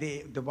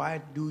 The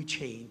wire do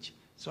change.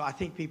 So I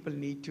think people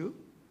need to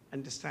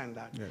understand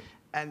that. Yeah.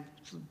 And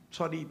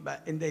sorry,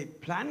 but in the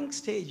planning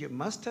stage, you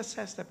must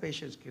assess the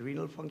patient's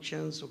renal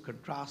functions, so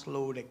contrast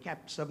load,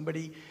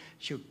 somebody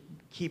should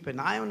keep an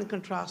eye on the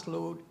contrast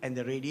load and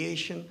the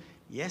radiation.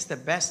 Yes, the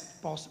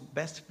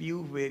best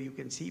view where you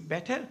can see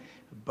better,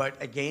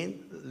 but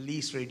again,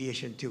 least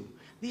radiation too.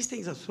 These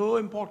things are so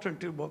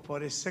important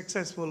for a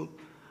successful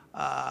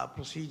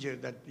procedure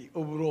that the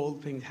overall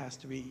thing has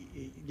to be,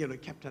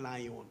 kept an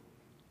eye on.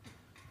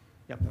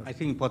 Yep, I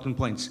think important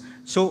points.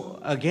 So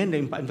again, the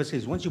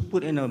emphasis, once you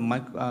put in a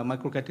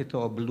microcatheter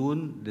or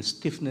balloon, the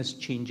stiffness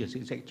changes,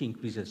 it actually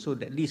increases, so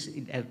at least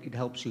it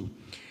helps you.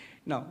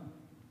 Now,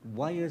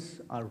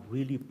 wires are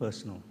really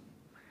personal.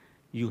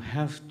 You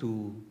have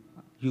to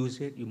use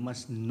it, you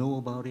must know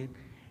about it,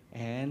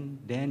 and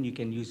then you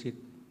can use it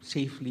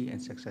safely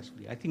and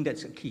successfully. I think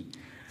that's a key.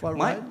 For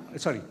wiring,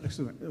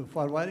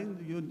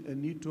 you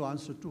need to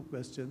answer 2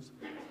 questions.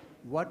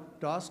 What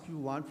task you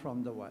want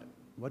from the wire?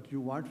 What you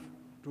want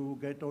to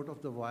get out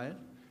of the wire,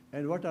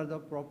 and what are the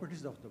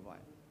properties of the wire?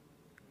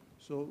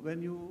 So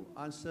when you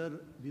answer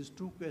these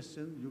 2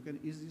 questions, you can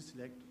easily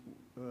select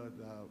the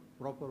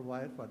proper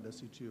wire for the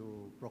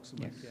CTO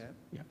proximal cap,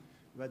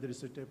 whether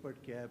it's a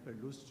tapered cap,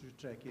 a loose tissue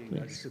tracking,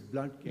 or it's a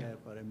blunt cap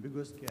or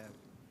ambiguous cap.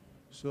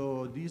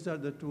 So these are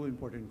the 2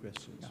 important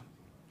questions.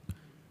 Yeah.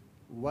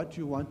 What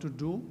you want to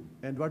do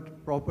and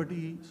what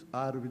properties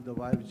are with the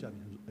wire which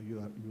you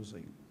are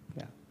using.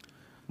 Yeah.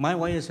 My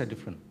wires are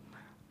different.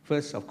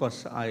 First, of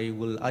course, I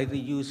will either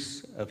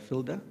use a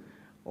Fielder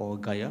or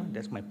Gaia.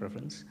 That's my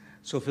preference.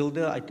 So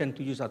Fielder, I tend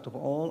to use out of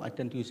all. I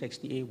tend to use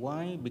XTA.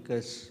 Why?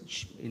 Because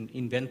in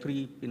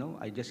inventory,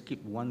 I just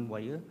keep 1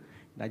 wire.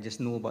 And I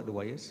just know about the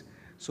wires.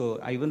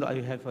 So even though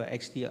I have a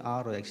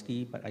XTR or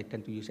XT, but I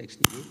tend to use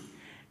XTA.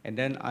 And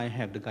then I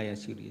have the Gaia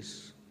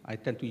series. I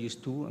tend to use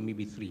 2 or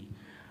maybe 3.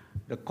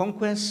 The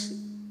Conquest,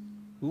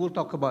 we will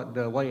talk about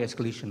the Y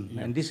escalation.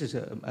 Yeah. And this is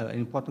an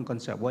important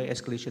concept, Y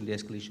escalation,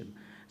 de-escalation.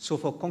 So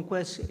for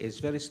Conquest, it's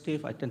very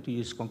stiff. I tend to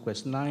use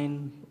Conquest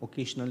 9.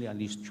 Occasionally, I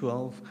use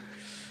 12.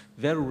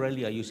 Very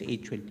rarely, I use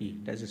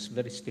 820. That's a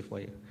very stiff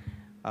wire.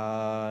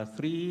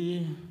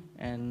 3,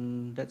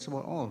 and that's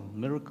about all.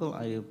 Miracle,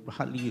 I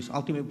hardly use.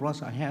 Ultimate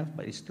Bronze, I have,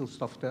 but it's still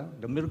softer.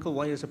 The Miracle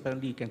wires,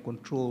 apparently, you can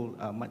control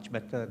much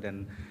better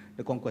than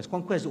the Conquest.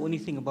 Conquest, the only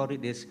thing about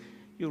it is,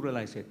 you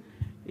realize it.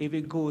 If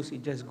it goes,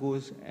 it just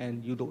goes,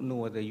 and you don't know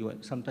whether you are,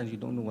 sometimes you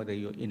don't know whether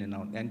you're in and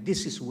out. And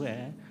this is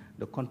where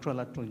the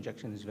contralateral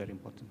injection is very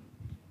important.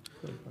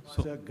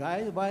 So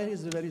Gaia wire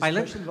is a very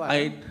pilot, special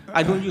wire.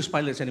 I don't use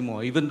pilots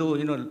anymore, even though,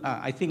 you know,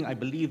 I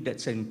believe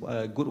that's a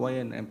good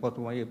wire and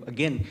important wire.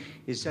 Again,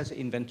 it's just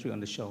inventory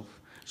on the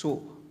shelf.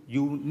 So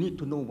you need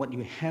to know what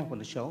you have on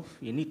the shelf.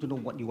 You need to know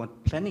what you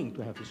want planning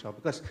to have on the shelf,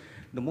 because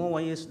the more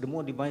wires, the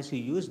more devices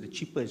you use, the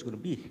cheaper it's going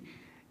to be.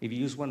 If you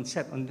use one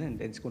set on then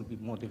it's going to be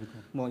more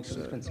difficult, more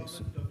expensive.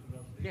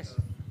 Yes.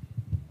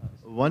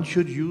 One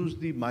should use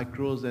the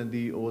micros and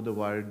the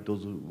over-the-wire,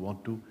 those who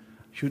want to.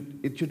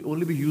 It should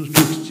only be used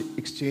to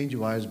exchange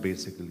wires,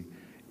 basically.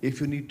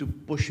 If you need to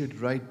push it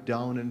right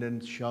down and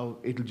then shove,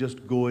 it'll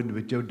just go in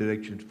whichever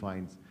direction it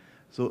finds.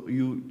 So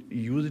you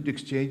use it to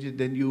exchange it,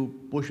 then you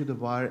push the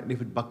wire, and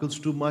if it buckles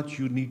too much,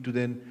 you need to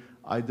then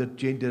either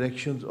change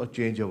directions or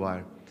change a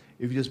wire.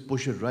 If you just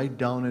push it right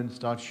down and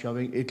start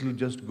shoving, it'll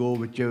just go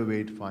whichever way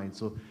it finds.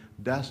 So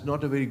that's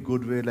not a very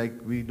good way. Like,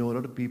 we know a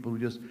lot of people who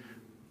just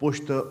push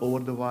the over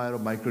the wire or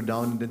micro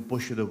down and then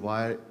push the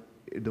wire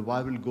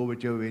will go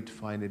whichever way to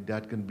find it.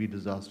 That can be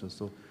disastrous.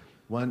 So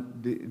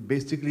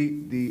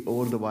basically the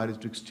over the wire is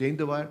to exchange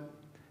the wire,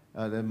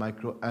 then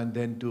micro, and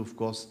then to, of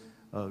course,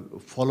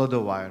 follow the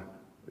wire.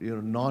 You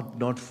know,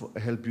 not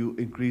help you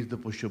increase the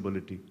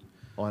pushability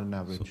on an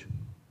average.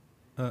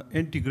 So,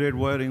 Antegrade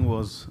wiring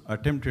was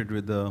attempted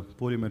with the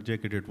polymer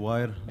jacketed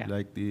wire,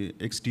 like the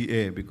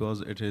XTA,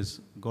 because it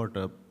has got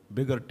a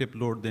bigger tip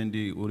load than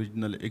the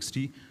original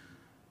XT,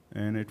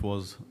 and it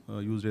was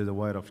used as a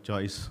wire of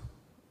choice.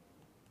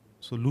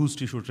 So loose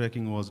tissue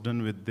tracking was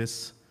done with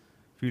this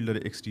Fielder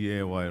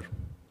XTA wire.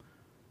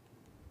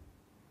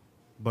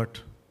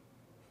 But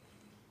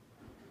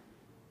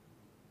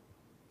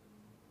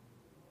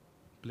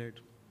play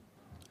it.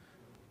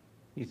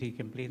 You think you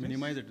can play this?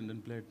 Minimize it and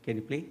then play it. Can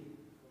you play?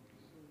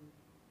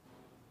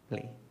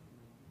 Play.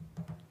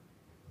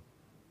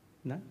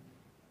 No?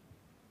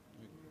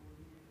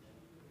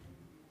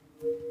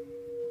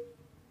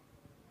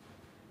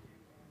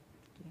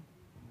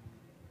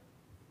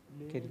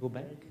 Okay. Can you go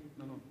back?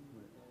 No.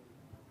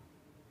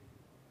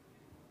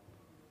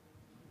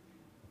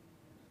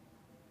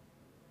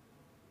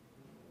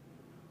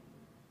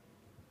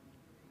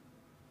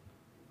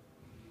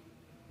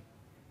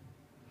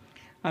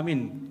 I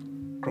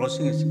mean,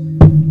 crossing a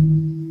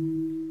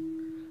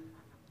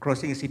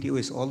CTO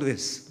is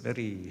always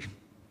very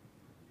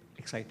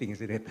exciting,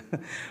 isn't it?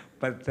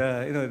 But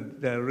you know,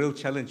 the real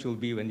challenge will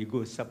be when you go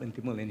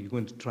subintimal and you're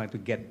going to try to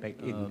get back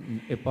in.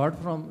 Apart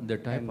from the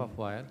type of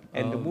wire,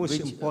 and the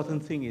most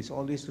important thing is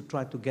always to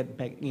try to get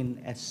back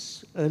in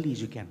as early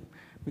as you can,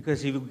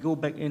 because if you go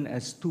back in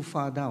as too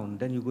far down,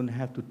 then you're going to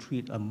have to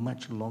treat a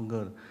much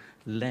longer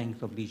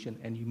length of lesion,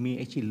 and you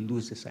may actually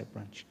lose the side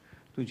branch.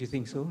 Don't you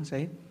think so,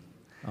 Saeed?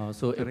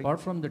 So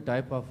apart from the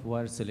type of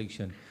wire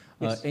selection,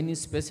 yes. Any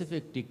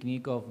specific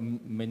technique of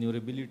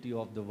maneuverability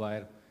of the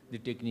wire, the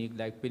technique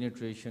like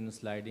penetration,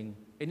 sliding,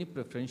 any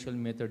preferential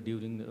method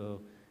during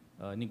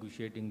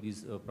negotiating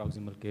this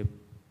proximal cap?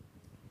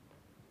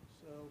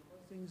 So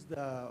first thing is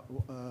the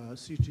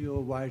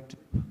CTO wire tip.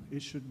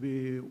 It should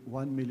be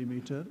 1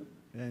 millimeter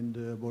and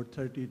about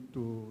 30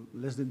 to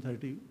less than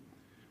 30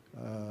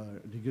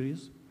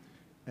 degrees.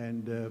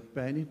 And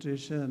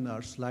penetration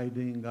or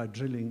sliding or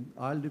drilling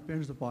all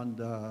depends upon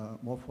the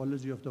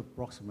morphology of the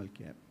proximal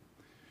cap.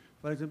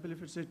 For example,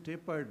 if it's a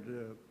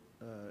tapered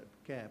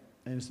cap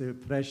and it's a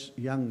fresh,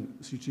 young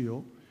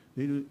CTO,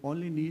 they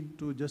only need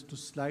to just to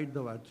slide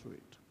the wire through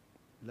it,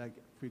 like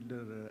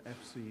Fielder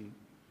FC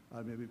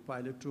or maybe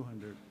Pilot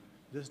 200.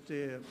 Just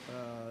a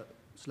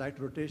slight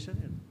rotation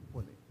and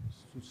pulling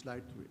to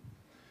slide through it.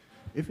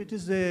 If it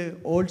is a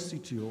old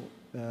CTO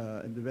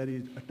and a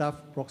very tough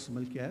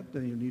proximal cap,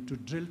 then you need to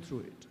drill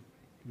through it.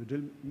 You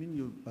drill, mean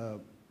you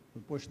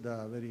push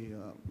the very,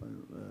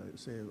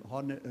 say,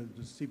 Hornet,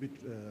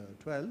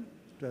 CB12,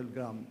 12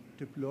 gram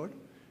tip load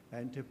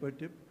and taper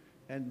tip,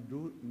 and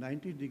do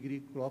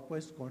 90-degree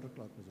clockwise,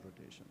 counterclockwise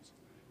rotations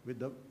with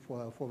the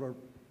forward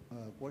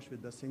push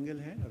with the single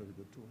hand or with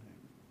the two hand.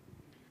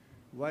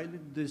 While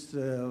this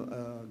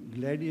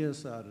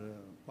Gladius or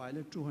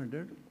Pilot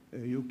 200,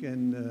 you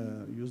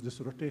can use this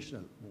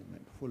rotational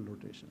movement, full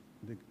rotation.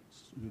 They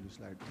usually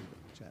slide through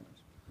the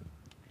channels.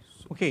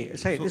 So Okay,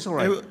 Saeed, So this is all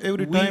right.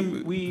 every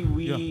time-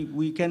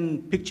 we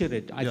can picture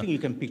it. I Yeah. think you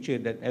can picture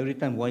it that every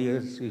time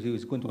wires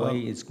is going to wire,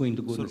 it's going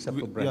to go to the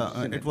septal branch. Yeah,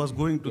 isn't it was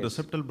going to Yes.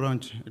 the septal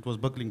branch. It was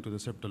buckling to the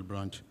septal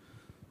branch.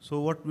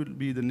 So what will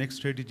be the next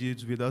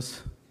strategies with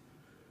us?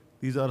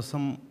 These are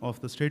some of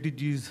the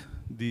strategies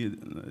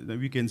that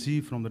we can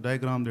see from the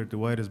diagram that the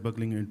wire is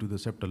buckling into the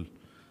septal.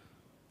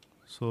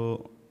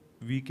 So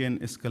we can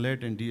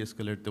escalate and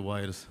de-escalate the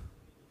wires.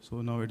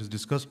 So now it is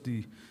discussed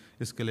the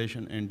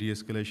escalation and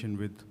de-escalation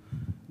with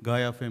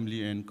Gaia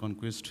family and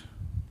Conquest.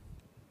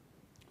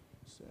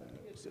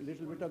 It's a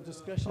little bit of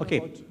discussion Okay,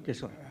 about okay,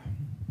 so.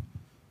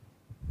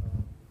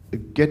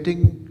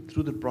 Getting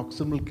through the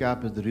proximal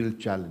cap is the real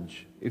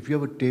challenge. If you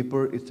have a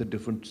taper, it's a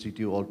different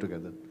CTO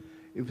altogether.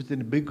 If it's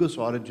an ambiguous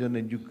origin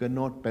and you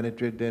cannot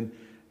penetrate, then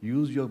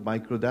use your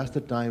micro. That's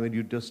the time when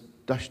you just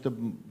touch the,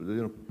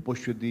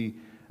 push with the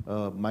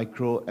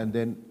micro and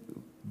then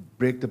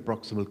break the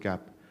proximal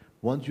cap.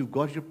 Once you've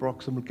got your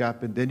proximal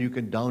cap, and then you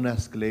can down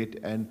escalate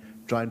and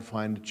try and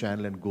find a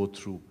channel and go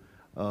through.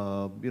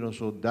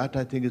 So that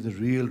I think is the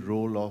real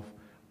role of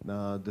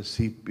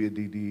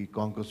the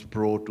Conquest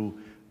Pro to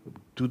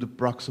the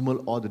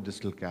proximal or the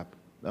distal cap.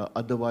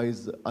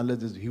 Otherwise, unless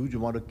there's a huge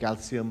amount of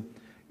calcium,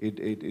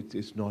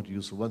 it's not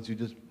useful. Once you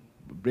just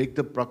break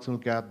the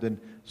proximal cap, then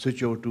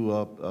switch over to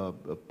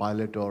a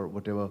pilot or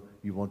whatever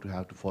you want to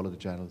have to follow the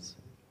channels.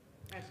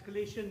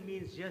 Escalation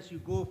means just you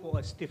go for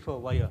a stiffer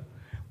wire,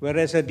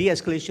 whereas a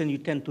de-escalation you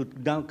tend to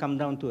come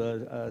down to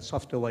a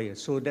softer wire.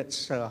 So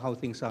that's how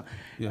things are.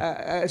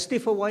 Yeah. A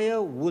stiffer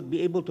wire would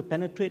be able to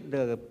penetrate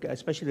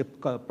especially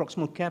the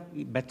proximal cap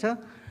better,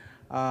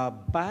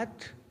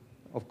 but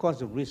of course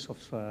the risk of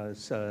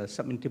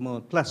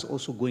subintimal plus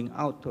also going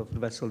out of the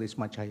vessel is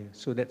much higher.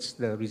 So that's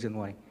the reason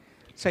why.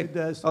 Said,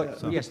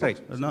 yes,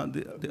 right. Now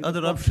the other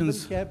proximal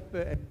options. cap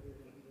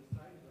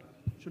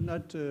should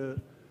not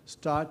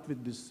start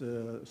with this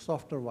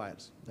softer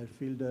wires, like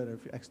Fielder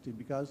or XT,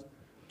 because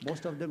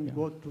most of them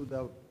go to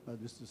the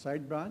this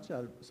side branch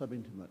or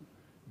subintimal.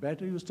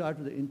 Better you start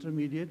with the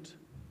intermediate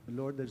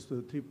load, that's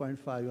the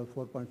 3.5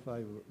 or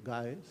 4.5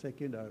 guy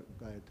second or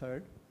guy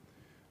third,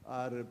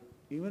 or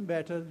even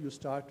better you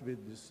start with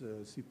this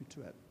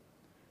CP12.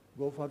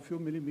 Go for a few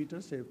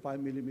millimeters, say 5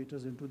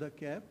 millimeters into the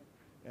cap,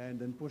 and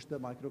then push the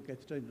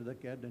microcatheter into the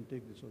cap, then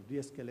take this or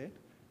de-escalate,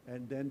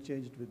 and then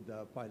change it with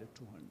the Pilot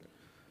 200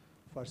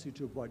 for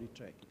CTO body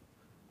tracking.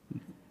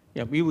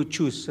 Yeah, we would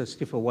choose a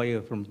stiffer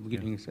wire from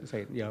beginning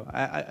side.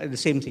 Yeah, the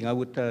same thing. I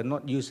would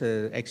not use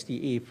a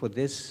XTA for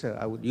this.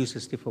 I would use a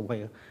stiffer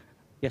wire.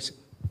 Yes.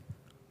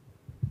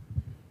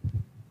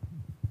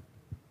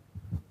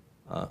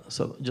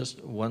 So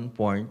just one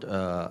point,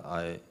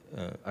 I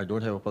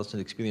don't have a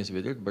personal experience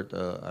with it, but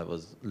I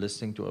was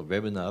listening to a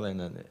webinar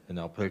and an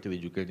operator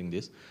educating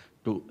this.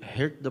 To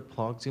hit the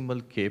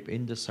proximal cape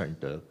in the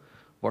center,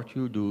 what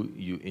you do,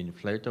 you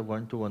inflate a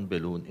one-to-one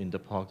balloon in the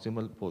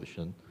proximal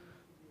portion,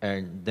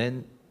 and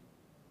then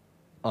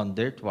on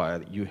that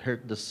wire, you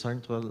hit the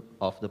central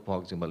of the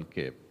proximal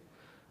cape.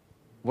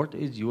 What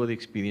is your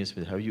experience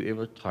with? Have you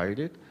ever tried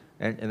it?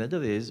 And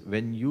another is,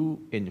 when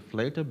you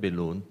inflate a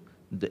balloon,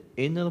 the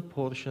inner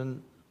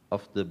portion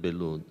of the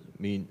balloon,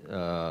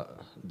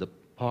 the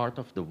part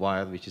of the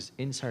wire which is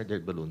inside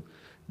that balloon,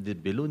 the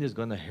balloon is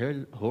going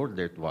to hold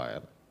that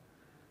wire.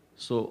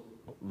 So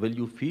will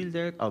you feel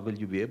that, or will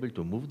you be able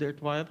to move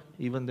that wire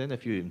even then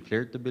if you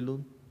inflate the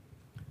balloon?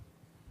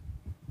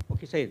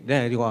 Okay, Saeed,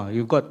 there you are.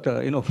 You've got,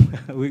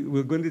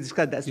 we're going to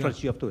discuss that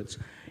strategy afterwards.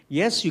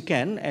 Yes, you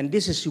can, and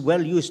this is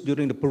well used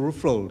during the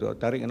peripheral.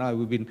 Tariq and I,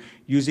 we've been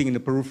using in the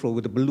peripheral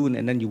with the balloon,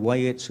 and then you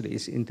wire it so that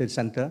it's into the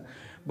center.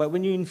 But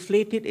when you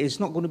inflate it, it's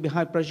not going to be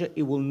high pressure.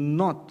 It will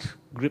not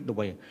grip the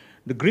wire.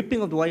 The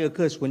gripping of the wire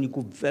occurs when you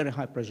go very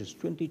high pressures,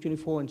 20,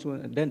 24, and so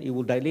on. And then it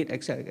will dilate,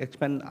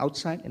 expand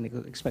outside, and it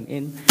will expand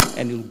in,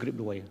 and it will grip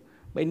the wire.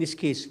 But in this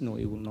case, no,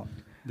 it will not.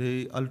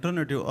 The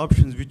alternative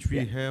options which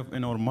we have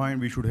in our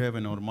mind, we should have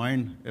in our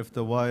mind if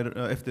the wire,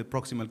 if the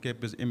proximal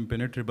cap is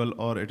impenetrable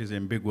or it is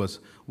ambiguous.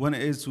 One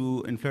is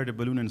to inflate a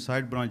balloon in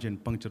side branch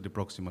and puncture the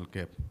proximal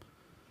cap.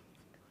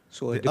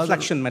 So a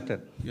deflection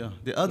method. Yeah,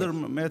 the other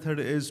method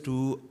is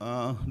to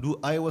do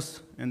IOS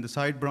in the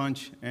side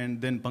branch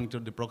and then puncture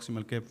the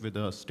proximal cap with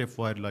a stiff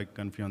wire like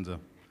Confianza.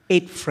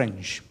 8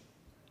 French.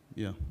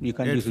 Yeah. You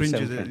can use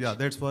 7 French. Yeah,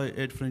 that's why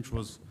 8 French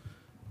was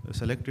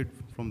selected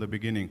from the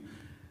beginning.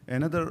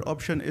 Another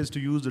option is to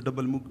use the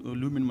double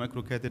lumen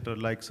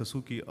microcatheter like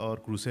Sasuke or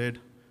Crusade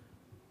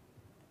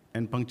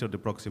and puncture the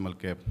proximal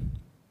cap.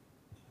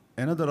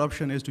 Another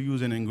option is to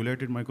use an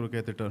angulated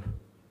microcatheter.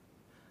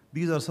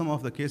 These are some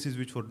of the cases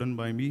which were done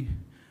by me,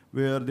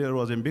 where there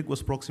was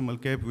ambiguous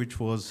proximal cap, which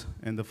was,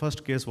 in the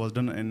first case, was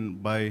done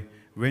by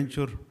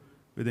Venture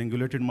with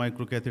angulated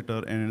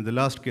microcatheter, and in the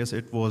last case,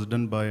 it was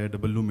done by a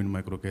double lumen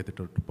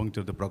microcatheter to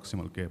puncture the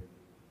proximal cap.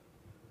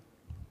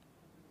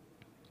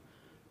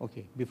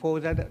 Okay,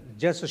 before that,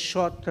 just a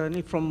short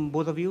from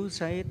both of you,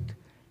 Saeed,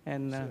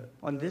 and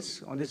on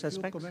this aspect. A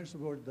few comments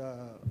about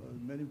the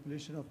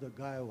manipulation of the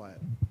Gaia wire.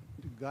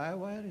 The Gaia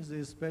wire is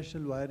a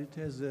special wire. It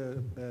has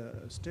a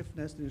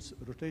stiffness in its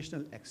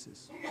rotational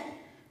axis.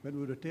 When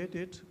we rotate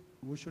it,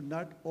 we should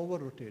not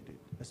over-rotate it,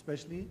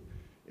 especially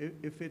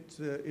if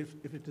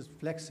it is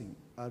flexing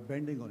or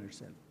bending on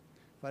itself.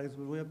 For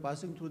example, we are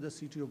passing through the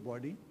CTO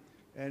body,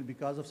 and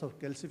because of some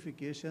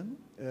calcification,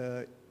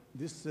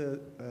 this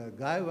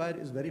Gaia wire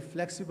is very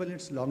flexible in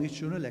its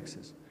longitudinal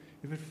axis.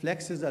 If it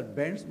flexes or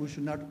bends, we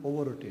should not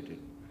over-rotate it.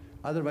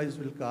 Otherwise,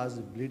 it will cause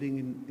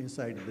bleeding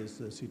inside this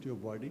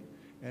CTO body,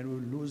 and we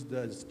will lose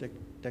the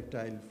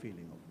tactile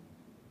feeling of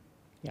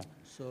it. Yeah.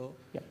 So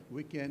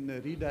we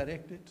can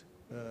redirect it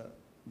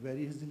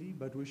very easily,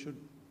 but we should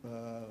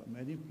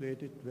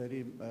manipulate it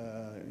very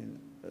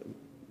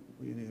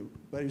in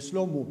very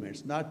slow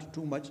movements, not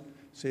too much,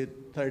 say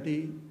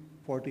 30,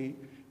 40,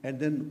 and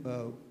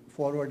then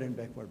forward and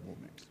backward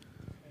movements.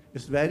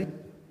 It's very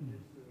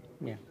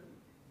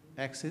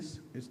axis.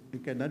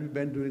 It cannot be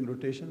bent during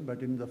rotation,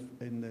 but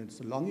in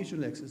its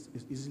longitudinal axis,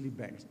 it easily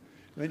bends.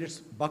 When its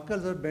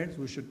buckles are bent,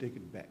 we should take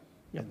it back.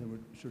 And then we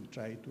should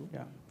try to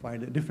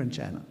find a different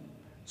channel.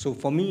 So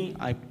for me,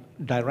 I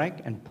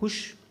direct and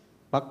push,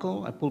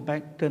 buckle, I pull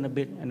back, turn a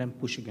bit, and then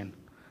push again.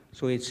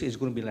 So it's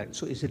going to be like,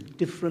 so it's a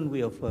different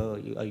way of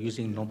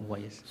using normal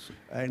wires.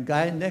 And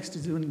Gaia Next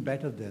is even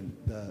better than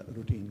the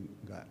routine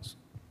Gaia.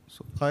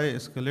 So I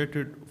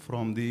escalated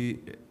from the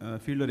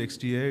Fielder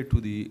XTA to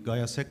the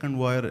Gaia second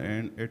wire,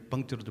 and it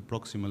punctured the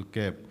proximal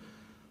cap.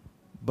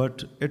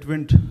 But it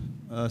went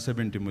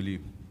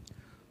subintimally.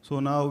 So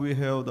now we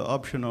have the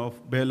option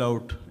of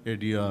bailout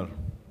ADR.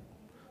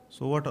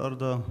 So what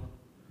are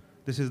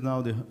this is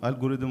now the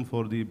algorithm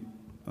for the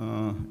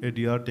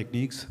ADR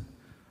techniques.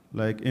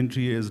 Like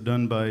entry is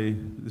done by,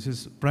 this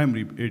is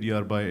primary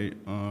ADR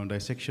by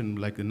dissection,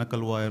 like a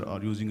knuckle wire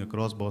or using a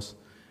crossboss.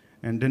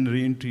 And then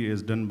re-entry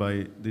is done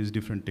by these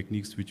different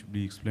techniques, which will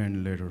be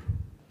explained later.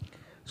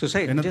 So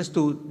Saeed, just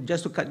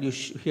to cut you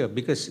here,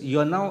 because you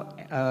are now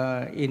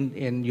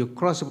in your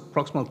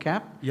proximal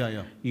cap.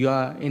 Yeah. You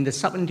are in the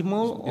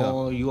subintimal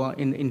or you are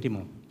in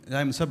intimal?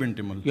 I'm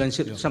subintimal. You are in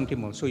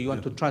subintimal, so you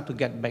want to try to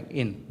get back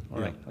in. All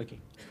right, okay.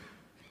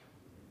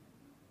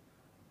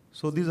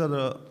 So these are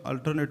the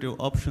alternative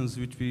options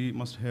which we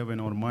must have in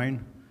our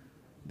mind.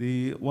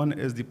 The one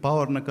is the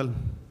power knuckle.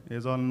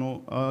 As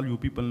all you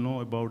people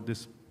know about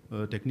this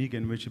technique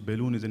in which a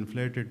balloon is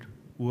inflated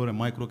over a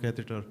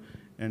microcatheter,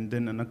 and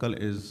then a knuckle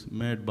is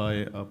made by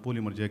a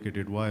polymer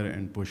jacketed wire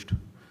and pushed.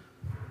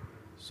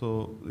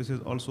 So this is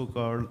also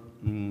called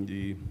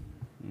the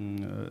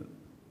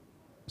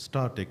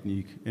star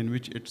technique, in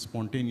which it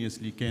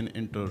spontaneously can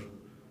enter.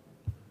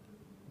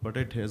 But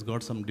it has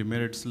got some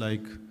demerits,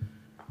 like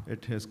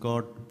it has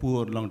got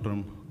poor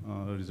long-term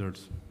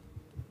results.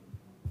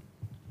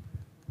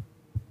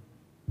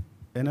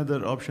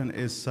 Another option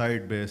is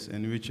side base,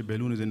 in which a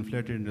balloon is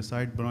inflated in the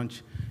side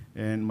branch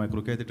and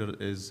microcatheter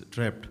is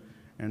trapped,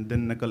 and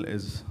then knuckle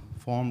is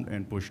formed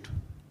and pushed.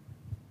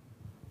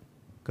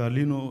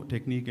 Carlino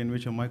technique, in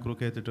which a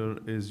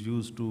microcatheter is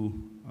used to,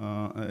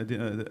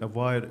 a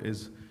wire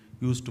is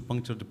used to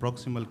puncture the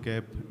proximal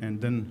cap,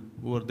 and then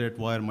over that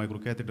wire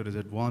microcatheter is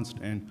advanced,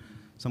 and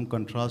some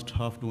contrast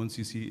half to 1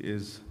 cc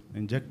is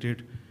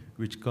injected,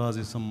 which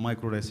causes some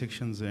micro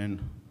dissections and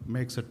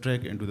makes a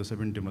track into the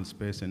subintimal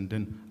space, and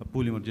then a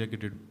polymer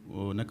jacketed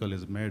knuckle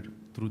is made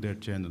through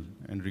that channel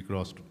and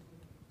recrossed.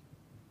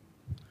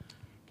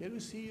 Can we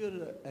see your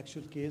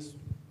actual case?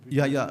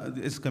 Yeah,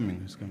 it's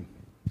coming.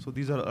 So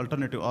these are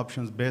alternative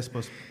options. Base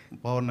plus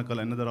power knuckle,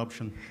 another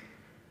option.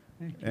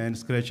 And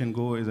scratch and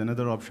go is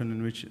another option,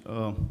 in which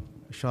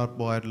sharp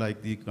wire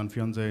like the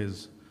confianza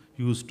is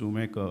used to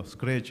make a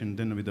scratch, and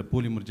then with a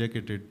polymer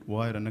jacketed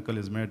wire, a knuckle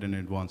is made and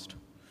advanced.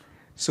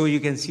 So you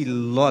can see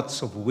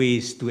lots of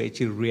ways to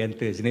actually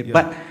re-enter, isn't it? Yeah.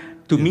 But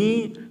to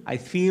me, I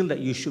feel that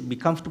you should be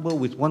comfortable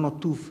with one or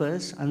two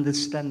first,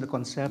 understand the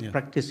concept,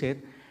 practice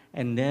it,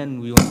 and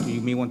then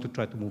you may want to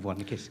try to move on.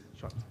 Okay,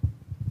 sure.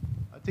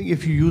 I think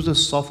if you use a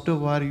softer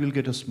wire, you'll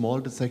get a small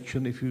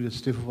dissection. If you use a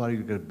stiffer wire,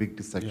 you'll get a big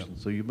dissection.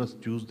 So you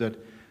must choose that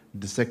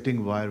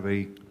dissecting wire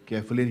very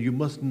carefully. And you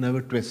must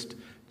never twist,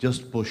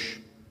 just push.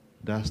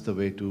 That's the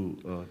way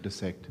to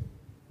dissect.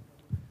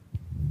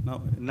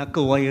 Now,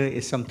 knuckle wire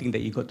is something that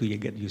you got to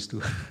get used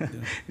to.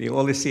 They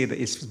always say that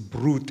it's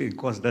brute, it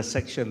causes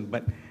dissection,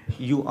 but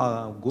you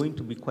are going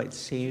to be quite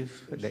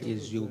safe. That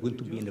is, you're going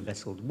to be in the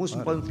vessel. The most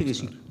important thing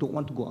is you don't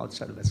want to go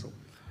outside the vessel.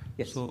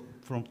 Yes. So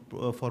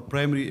for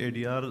primary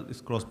ADR, this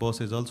crossboss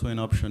is also an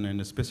option,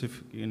 and a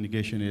specific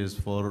indication is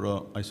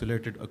for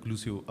isolated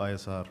occlusive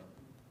ISR.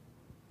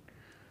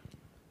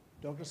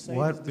 Dr. Saeed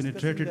wire is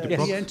penetrated the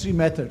re-entry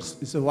methods.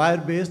 It's a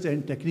wire-based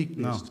and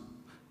technique-based.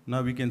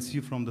 Now we can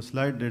see from the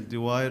slide that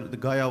the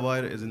Gaia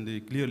wire is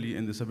clearly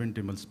in the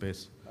subintimal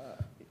space.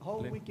 How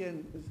we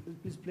can,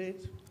 please play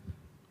it.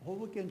 How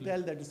we can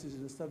tell that this is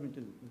in the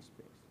subintimal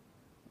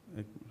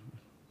space?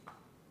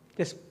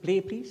 Just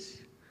play,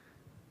 please.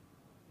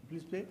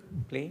 Please play.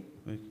 Play.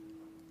 Play.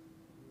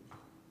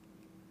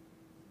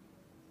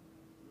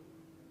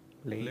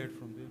 Play it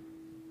from there.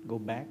 Go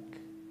back.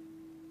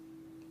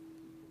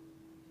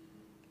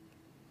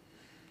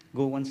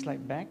 Go one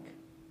slide back.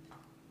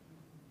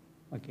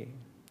 Okay.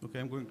 Okay,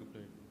 I'm going to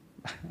play.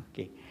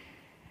 Okay.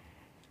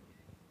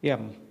 Yeah.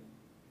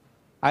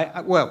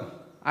 I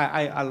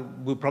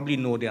will probably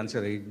know the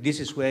answer. This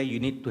is where you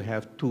need to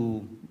have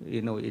two,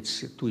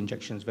 it's two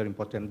injections, very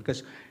important.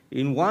 Because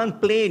in one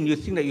plane, you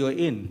think that you're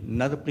in,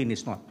 another plane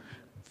is not.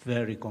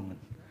 Very common.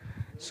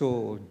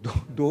 So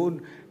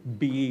don't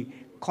be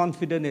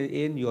confident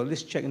in, you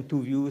always check in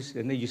two views,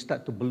 and then you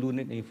start to balloon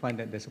it, and you find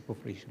that there's a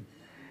perforation.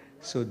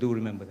 So do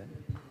remember that.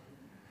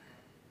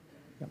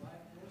 Yeah.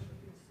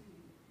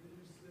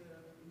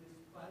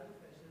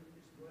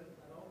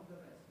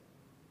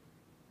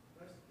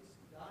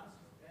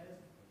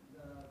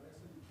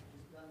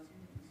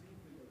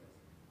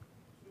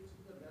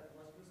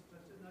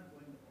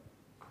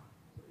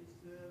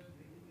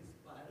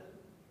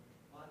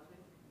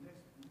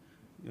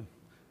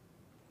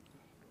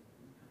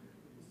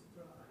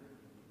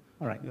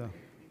 All right. Yeah.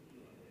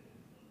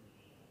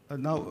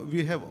 Now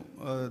we have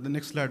the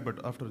next slide,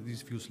 but after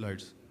these few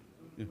slides.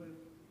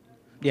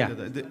 Yeah.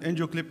 The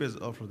angio clip is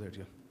after that,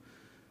 yeah.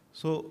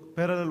 So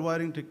parallel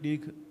wiring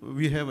technique,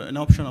 we have an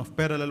option of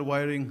parallel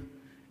wiring.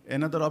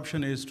 Another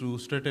option is to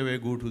straight away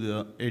go to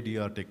the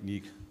ADR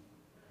technique.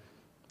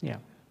 Yeah.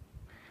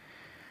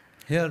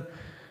 Here,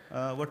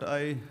 what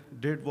I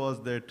did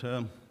was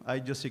that I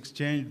just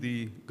exchanged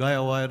the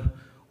Gaia wire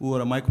over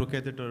a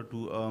microcatheter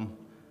to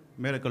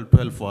Miracle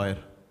 12 wire,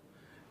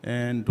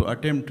 and to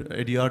attempt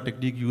ADR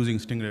technique using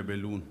stingray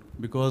balloon,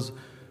 because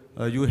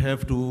you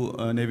have to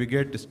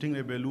navigate the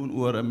stingray balloon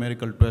over a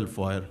Miracle 12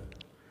 wire.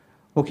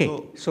 Okay,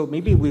 so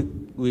maybe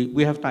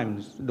we have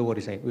time, don't worry,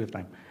 Saeed, we have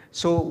time.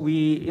 So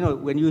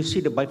when you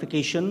see the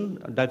bifurcation,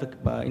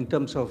 in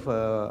terms of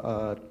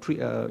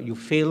you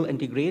fail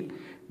Antegrade,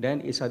 then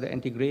it's either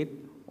Antegrade,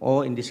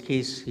 or in this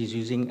case, he's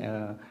using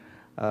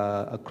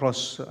a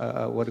cross,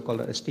 what do you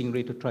call it, a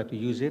stingray to try to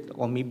use it,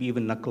 or maybe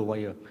even knuckle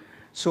wire.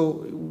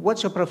 So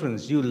what's your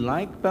preference? Do you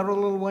like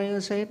parallel wire,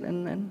 Saeed?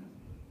 And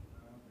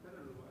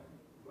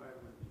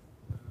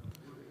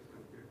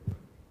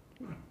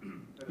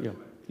yeah.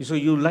 So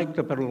you like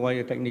the parallel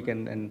wire technique,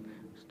 and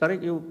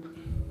Tariq, you? You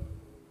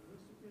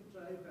can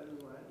try parallel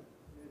wire.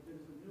 There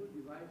is a new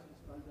device,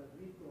 it's called the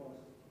recross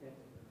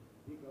catheter,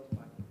 recross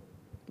market.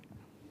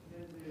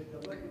 It has a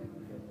double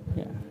input catheter.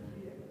 Yeah.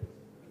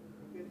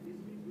 You can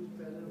easily use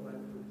parallel wire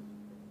too.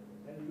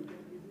 And you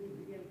can easily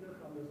re-enter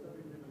from the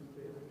subintimal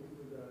space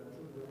into the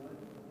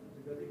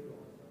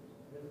recross.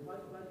 It's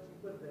much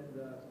cheaper than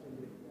the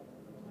stingray.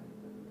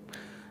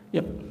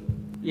 Yep.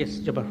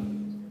 Yes, Jabbar.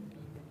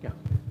 Yeah.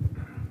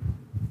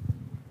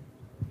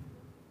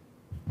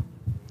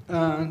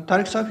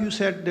 Tariq Shafi, you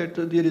said that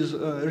there is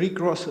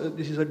recross,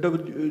 this is a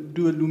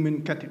dual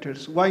lumen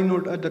catheters. Why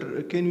not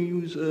other? Can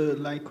you use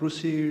like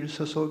Rosli,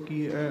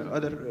 Sasaki,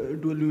 other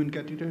dual lumen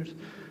catheters?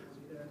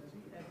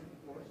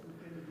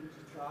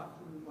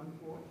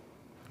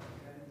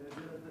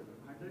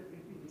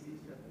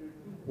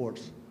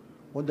 Ports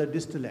on the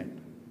distal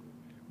end.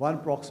 One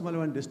proximal,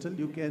 one distal.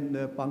 You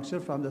can puncture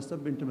from the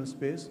subintimal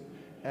space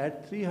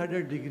at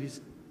 300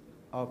 degrees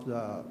of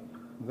the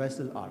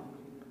vessel arc.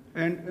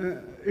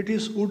 And it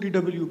is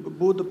OTW,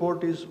 both the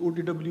port is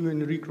OTW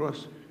and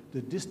recross. The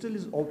distal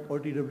is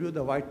OTW,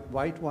 the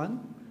white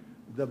one.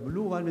 The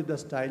blue one with the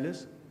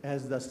stylus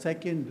has the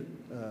second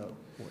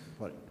port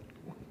for it.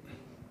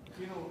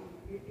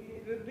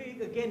 It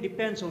really, again,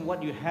 depends on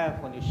what you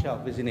have on your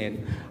shelf, isn't it?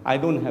 I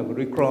don't have a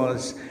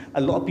recross. A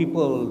lot of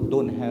people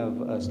don't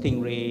have a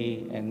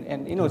stingray,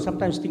 and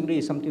sometimes stingray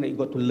is something that you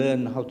got to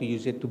learn how to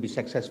use it to be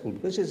successful,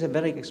 because it's a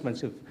very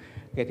expensive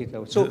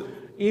catheter. So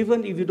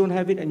even if you don't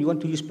have it and you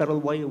want to use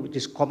parallel wire, which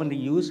is commonly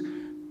used,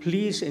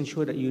 please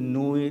ensure that you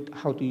know it,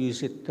 how to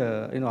use it,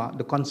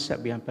 the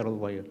concept behind parallel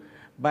wire.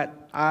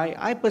 But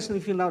I personally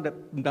feel now that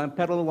the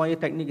parallel wire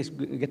technique is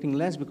getting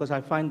less, because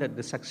I find that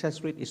the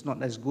success rate is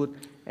not as good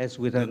as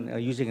with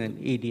using an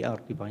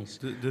ADR device.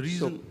 The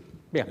reason,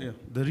 yeah.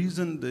 The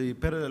reason the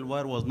parallel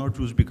wire was not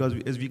used, because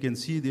as we can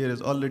see, there is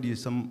already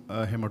some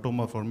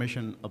hematoma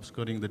formation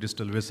obscuring the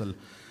distal vessel.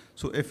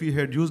 So if we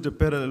had used the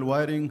parallel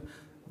wiring,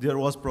 there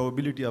was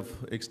probability of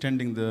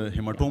extending the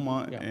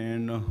hematoma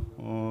and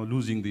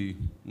losing the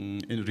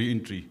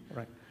re-entry.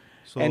 Right.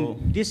 So,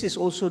 and this is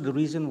also the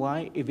reason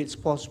why, if it's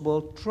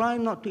possible, try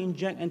not to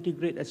inject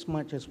Antegrade as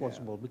much as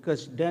possible,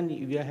 because then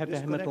if you have a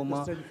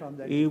hematoma,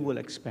 it will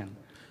expand.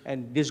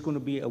 And this is going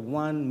to be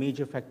one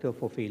major factor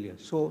for failure.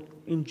 So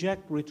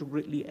inject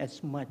retrogradely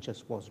as much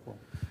as possible.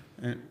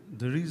 And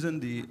the reason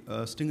the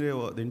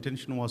stingray, the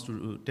intention was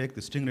to take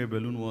the stingray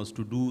balloon was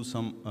to do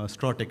some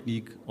straw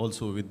technique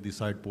also with the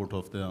side port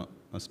of the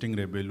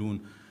stingray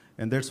balloon.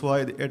 And that's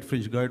why the edge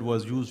fringe guide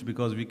was used,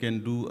 because we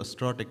can do a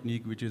straw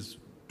technique, which is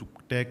to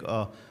take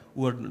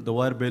over the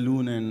wire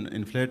balloon and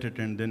inflate it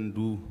and then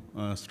do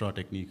straw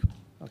technique.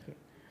 Okay.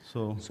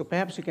 So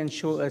perhaps you can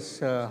show us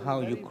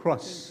how you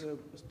cross.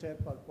 Step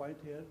or point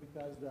here,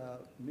 because the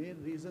main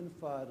reason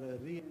for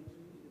re-entry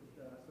is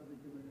the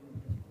subintimal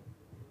infection.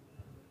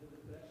 The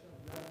pressure of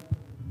blood in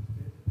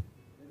space,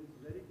 then it's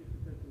very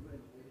difficult to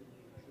enter.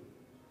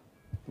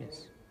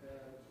 Yes.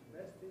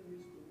 Best thing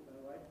is to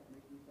avoid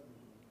making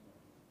subintimal.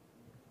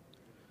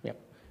 Yep.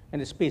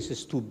 and the space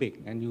is too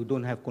big, and you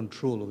don't have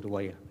control of the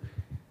wire.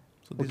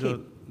 So Okay.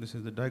 this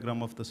is the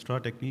diagram of the straw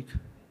technique.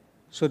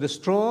 So the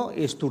straw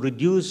is to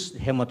reduce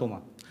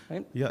hematoma,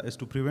 right? Yeah, is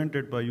to prevent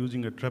it by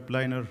using a trap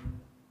liner.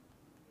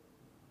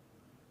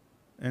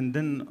 And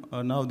then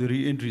now the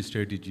re-entry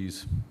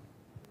strategies.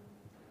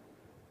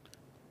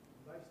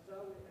 By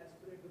straw, we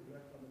aspirate the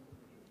blood from the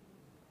submucous.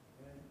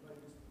 And by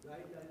this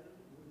dry liner,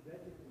 we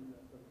wet it in the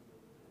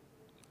submucous.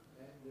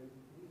 And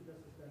increase the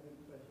systemic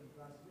pressure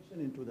transmission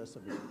into the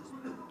submucous.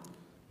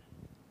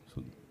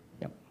 So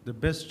Yep. the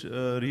best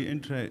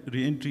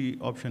re-entry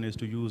option is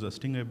to use a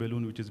stingray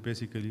balloon, which is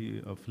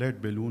basically a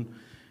flat balloon,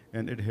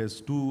 and it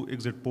has two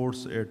exit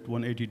ports at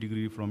 180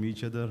 degree from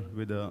each other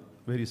with a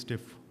very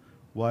stiff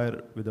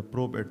wire with a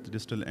probe at the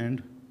distal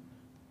end.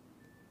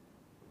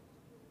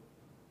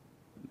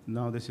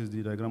 Now this is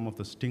the diagram of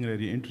the stingray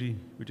re-entry,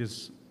 which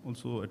is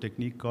also a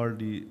technique called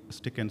the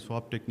stick and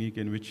swap technique,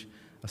 in which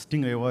a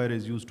stingray wire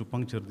is used to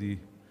puncture the,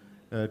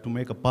 to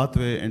make a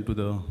pathway into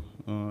the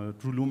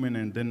true lumen,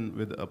 and then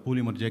with a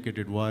polymer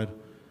jacketed wire,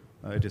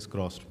 it is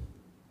crossed.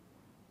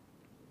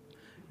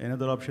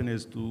 Another option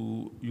is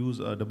to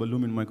use a double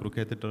lumen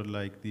microcatheter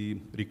like the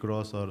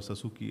Recross or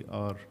Sasuke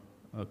or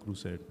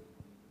Crusade.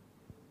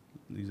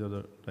 These are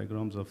the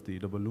diagrams of the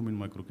double lumen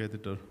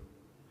microcatheter.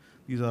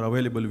 These are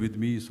available with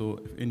me, so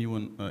if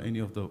anyone, any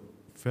of the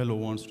fellow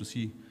wants to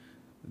see,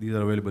 these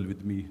are available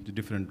with me, the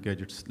different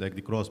gadgets like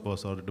the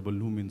crossbars or the double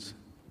lumens.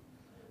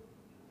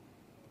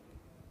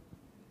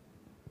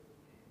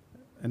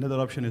 Another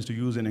option is to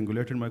use an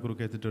angulated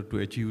microcatheter to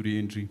achieve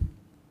re-entry.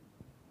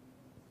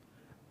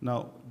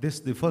 Now,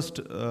 the first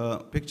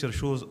picture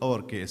shows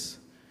our case,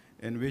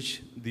 in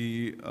which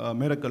the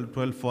Miracle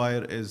 12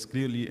 wire is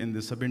clearly in the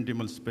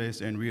subintimal space,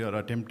 and we are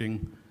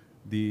attempting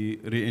the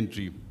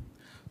re-entry.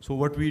 So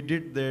what we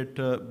did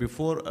that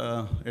before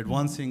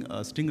advancing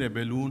a stingray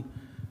balloon,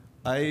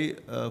 I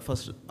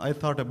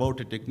thought about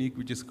a technique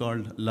which is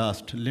called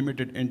LAST,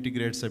 Limited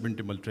Antegrade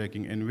Subintimal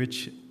Tracking, in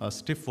which a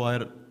stiff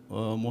wire,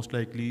 most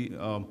likely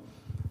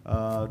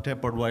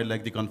tapered wire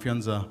like the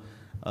Confianza,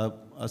 a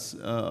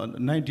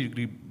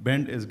 90-degree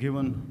bend is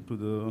given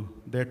to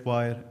that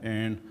wire,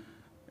 and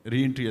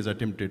re-entry is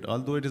attempted.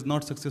 Although it is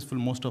not successful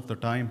most of the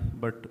time,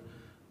 but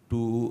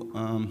to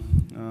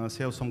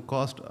save some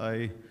cost,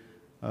 I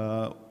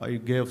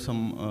gave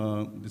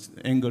some this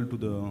angle to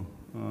the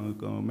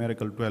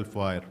Miracle 12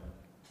 wire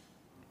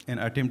and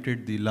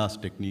attempted the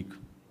last technique,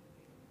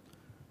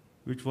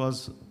 which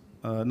was,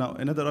 now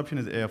another option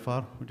is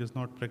AFR, which is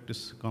not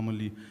practiced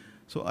commonly.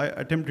 So I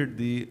attempted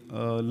the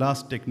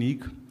last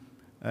technique,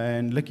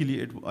 and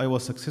luckily I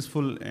was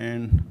successful,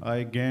 and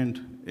I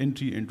gained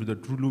entry into the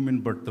true lumen,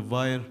 but the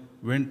wire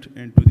went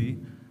into the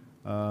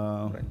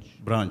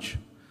branch.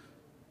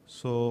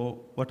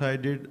 So what I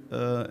did,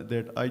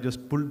 that I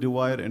just pulled the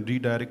wire and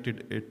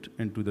redirected it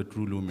into the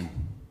true lumen.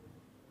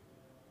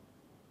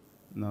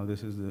 Now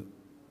this is the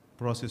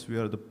process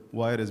where the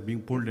wire is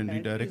being pulled and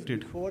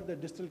redirected. Before the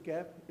distal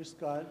cap, it's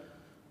called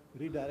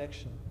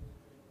redirection.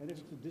 And if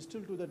it's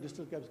distal to the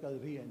distal cap, it's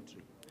called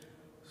re-entry.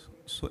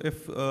 So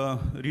if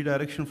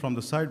redirection from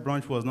the side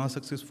branch was not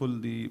successful,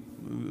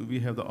 we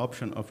have the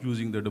option of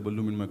using the double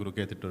lumen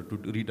microcatheter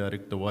to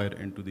redirect the wire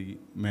into the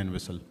main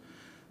vessel.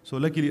 So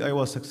luckily I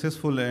was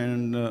successful,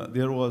 and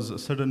there was a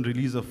sudden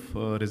release of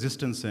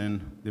resistance,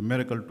 and the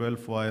Miracle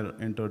 12 wire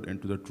entered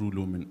into the true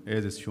lumen,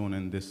 as is shown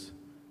in this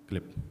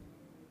clip.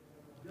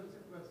 Just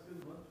a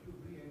question, once you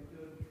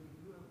re-enter, should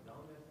you have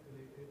down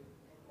escalated?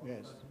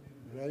 Yes,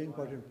 very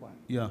important point.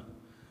 Yeah.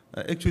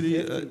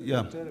 Actually,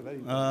 yeah,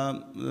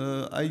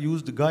 I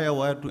used the Gaia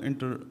wire to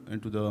enter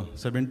into the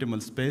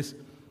subintimal space,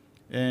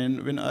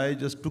 and when I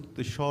just took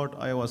the shot,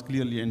 I was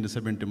clearly in the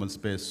subintimal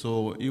space.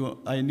 So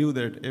I knew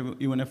that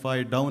even if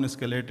I down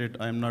escalate it,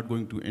 I'm not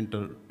going to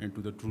enter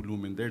into the true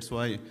lumen. That's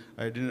why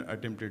I didn't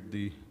attempted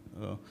the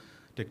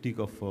technique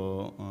of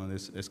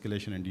this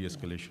escalation and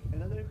de-escalation.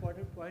 Another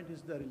important point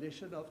is the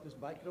relation of this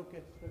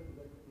microcatheter to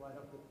the wire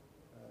of the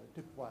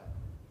tip wire.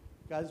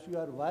 Because if you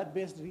are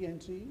wire-based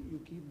re-entry,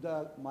 you keep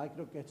the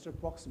microcatheter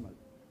proximal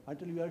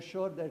until you are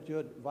sure that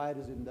your wire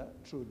is in the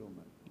true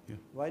lumen. Yeah.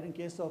 While in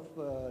case of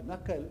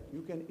knuckle,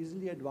 you can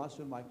easily advance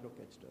your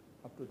microcatheter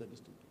up to the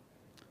distal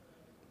cap.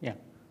 Yeah,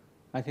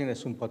 I think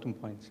that's important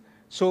points.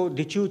 So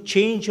did you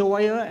change your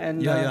wire?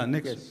 And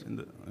next.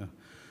 Yes.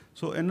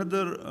 So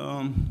another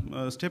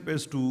step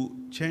is to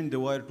change the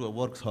wire to a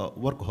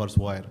workhorse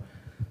wire.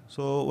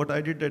 So what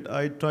I did, that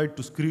I tried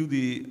to screw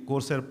the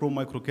Corsair Pro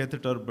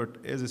microcatheter, but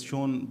as is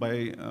shown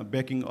by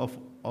backing off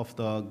of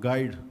the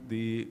guide,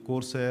 the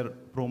Corsair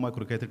Pro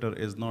microcatheter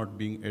is not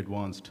being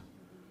advanced.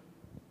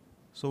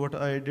 So what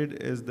I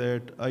did is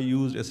that I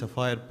used a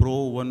Sapphire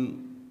Pro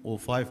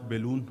 105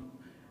 balloon,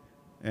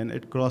 and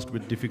it crossed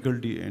with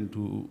difficulty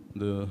into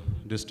the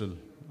distal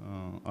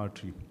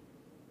artery.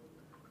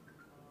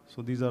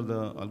 So these are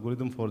the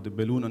algorithm for the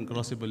balloon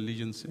uncrossable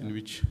lesions, in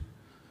which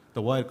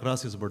the wire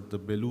crosses, but the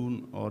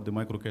balloon or the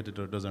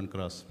microcatheter doesn't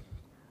cross.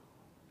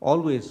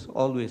 Always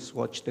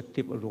watch the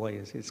tip of the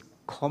wires. It's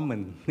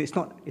common. It's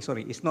not,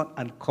 sorry, it's not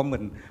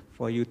uncommon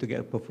for you to get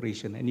a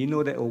perforation. And you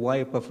know that a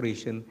wire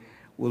perforation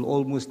will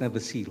almost never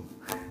seal.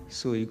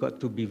 So you got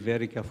to be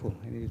very careful.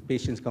 And if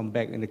patients come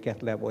back in the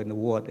cath lab or in the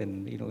ward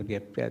and they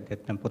have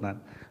tamponade.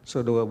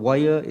 So the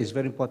wire is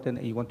very important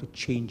and you want to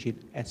change it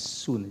as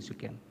soon as you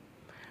can.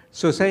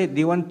 So Saeed, do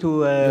you want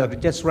to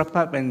just wrap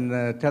up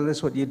and tell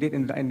us what you did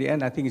in the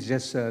end? I think it's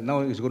just,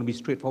 now it's going to be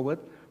straightforward.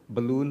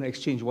 Balloon,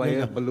 exchange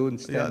wire, balloon,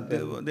 stand.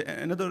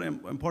 Another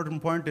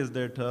important point is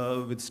that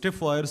with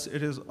stiff wires,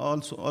 it is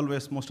also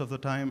always, most of the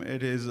time,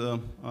 it is,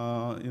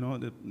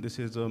 this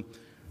is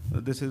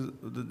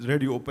the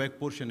radio opaque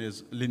portion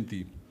is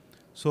lengthy.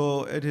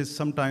 So it is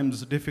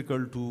sometimes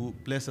difficult to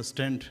place a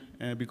stent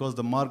because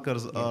the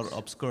markers are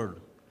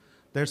obscured.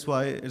 That's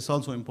why it's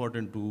also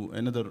important to,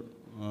 another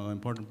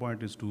important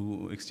point is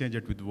to exchange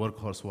it with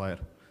workhorse wire.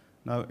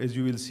 Now, as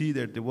you will see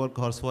that the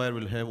workhorse wire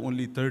will have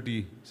only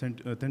 30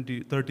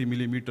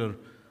 millimeter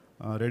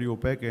radio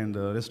opaque and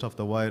the rest of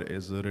the wire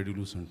is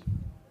radiolucent.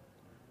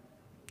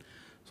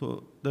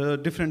 So the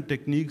different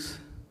techniques,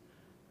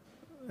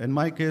 in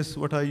my case,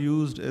 what I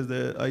used is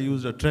I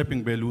used a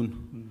trapping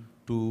balloon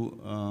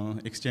to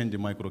exchange the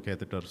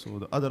microcatheter. So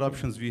the other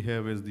options we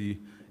have is the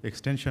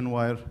extension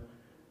wire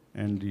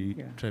and the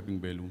trapping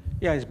balloon.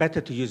 Yeah, it's better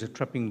to use a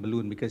trapping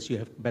balloon because you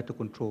have better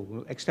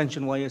control.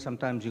 Extension wire,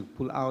 sometimes you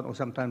pull out or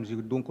sometimes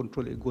you don't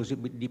control it, it goes a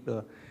bit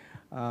deeper.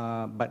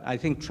 But I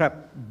think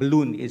trap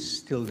balloon is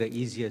still the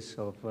easiest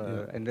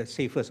and the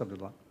safest of the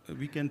lot.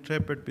 We can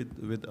trap it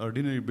with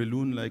ordinary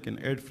balloon, like an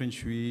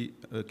 8-French, we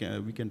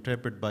can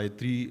trap it by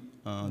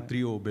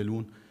 3-0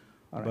 balloon.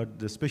 Right. But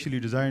the specially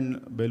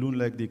designed balloon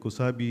like the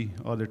Kusabi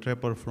or the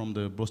trapper from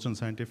the Boston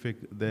Scientific,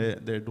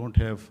 they don't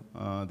have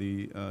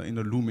the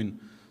inner lumen.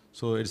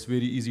 So it's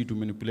very easy to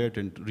manipulate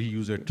and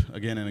reuse it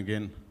again and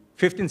again.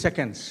 15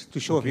 seconds to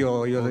show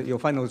your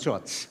final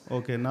shots.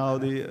 Okay, now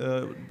the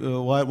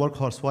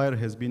workhorse wire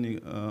has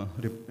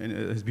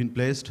been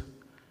placed.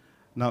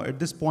 Now at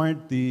this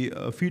point, the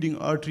feeding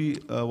artery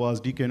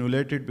was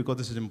decannulated because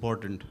this is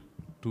important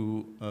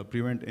to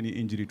prevent any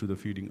injury to the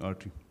feeding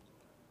artery.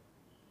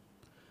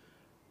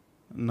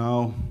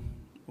 Now,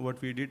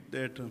 what we did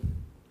that,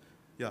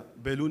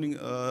 ballooning,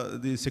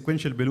 the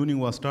sequential ballooning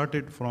was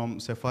started from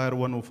Sapphire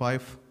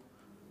 105.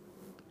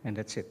 And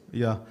that's it.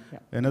 Yeah.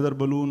 Another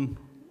balloon,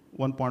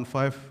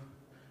 1.5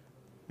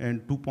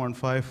 and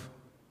 2.5.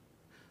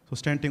 So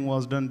stenting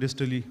was done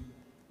distally.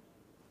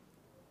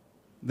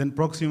 Then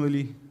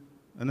proximally,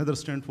 another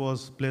stent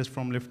was placed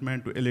from left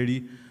main to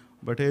LAD.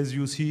 But as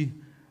you see,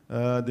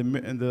 at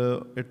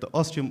the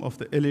ostium of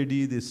the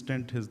LAD, the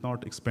stent has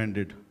not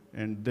expanded.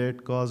 And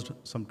that caused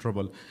some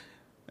trouble.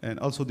 And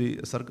also the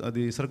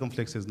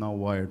circumflex is now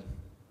wired.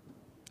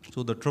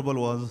 So the trouble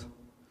was,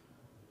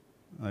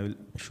 I will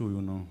show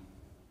you now.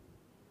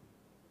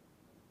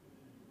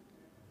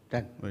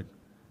 Done. Wait.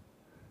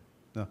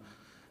 Now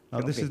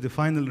this is the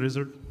final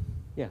result.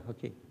 Yeah,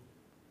 okay.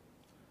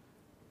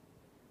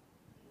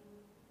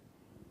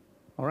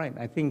 All right,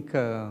 I think...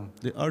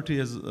 the artery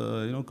is,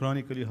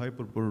 chronically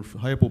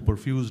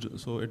hypoperfused,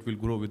 so it will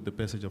grow with the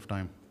passage of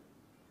time.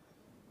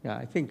 Yeah,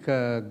 I think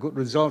good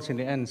results in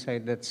the end,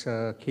 Said. That's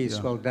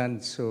case well done.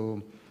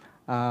 So,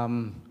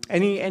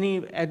 any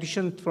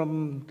addition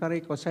from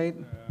Tariq or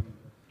Said?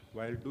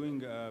 While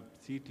doing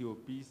CTO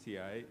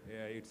PCI,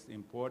 it's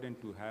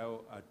important to have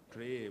a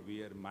tray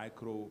where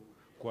micro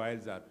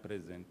coils are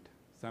present.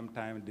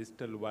 Sometimes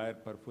distal wire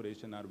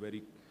perforation are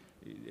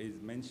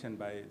is mentioned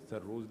by Sir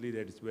Rosli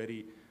that it's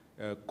very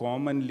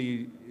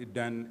commonly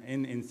done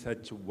in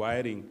such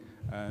wiring.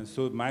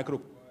 So micro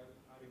coils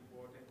are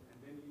important,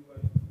 and then you are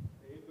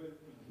able to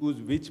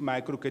choose which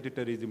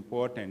microcatheter is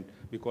important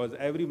because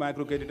every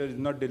microcatheter is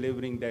not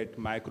delivering that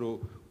micro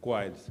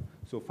coils.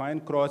 So fine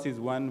cross is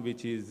one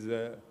which is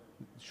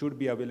should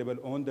be available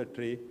on the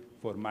tray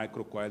for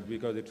micro coils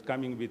because it's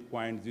coming with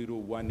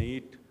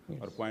 0.018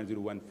 or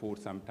 0.014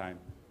 sometime.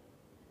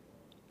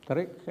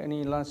 Tariq,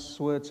 any last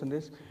words on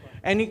this?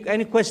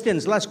 Any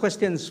questions, last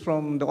questions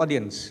from the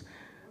audience?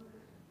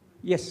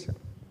 Yes.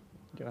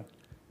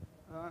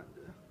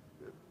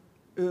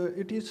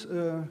 It is,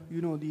 the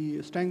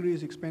Stangry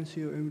is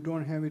expensive and we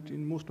don't have it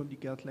in most of the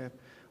cath lab.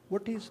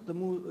 What is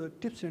the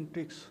tips and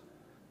tricks,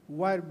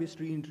 wire-based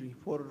re-entry,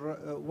 for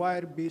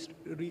wire-based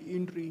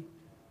re-entry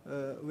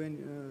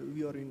when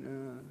we are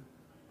in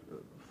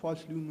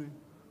false lumen?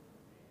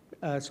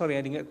 Sorry,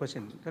 I didn't get a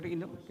question. Tariq,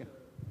 no? Yeah.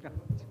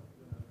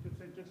 Tips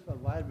and tricks for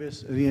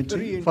wire-based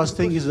re-entry. First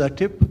thing is the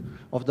tip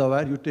of the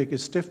wire. You take a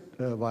stiff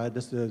wire,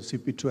 that's the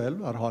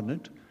CP12 or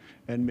Hornet,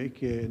 and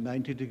make a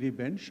 90-degree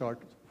bend,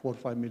 short 4 or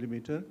 5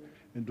 millimeter,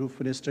 and do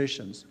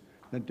fenestrations.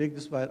 Then take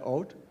this wire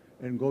out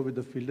and go with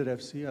the Fielder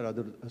FC or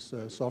other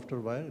softer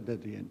wire at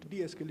the end.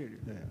 De-escalated.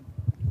 Yeah.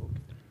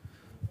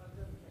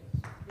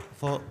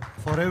 For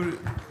every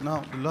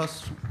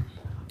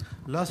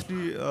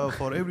lastly,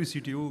 for every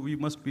CTO, we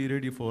must be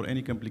ready for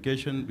any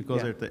complication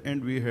because at the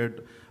end we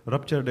had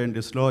ruptured and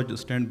dislodged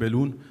stent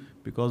balloon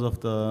because of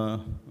the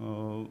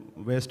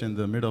waste in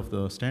the mid of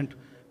the stent,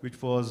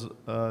 which was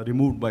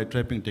removed by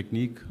trapping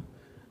technique.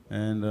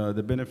 And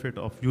the benefit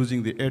of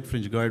using the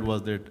 8-fringe guide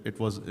was that it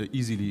was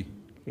easily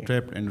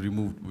trapped and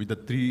removed with the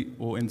 3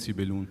 ONC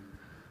balloon.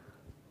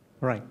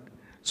 Right.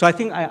 So I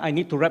think I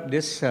need to wrap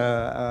this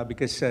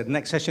because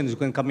next session is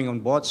going coming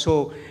on board.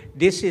 So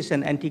this is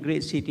an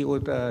Antegrade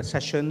CTO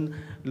session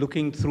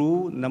looking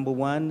through. Number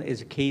one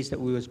is a case that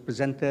was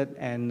presented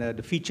and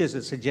the features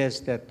that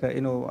suggest that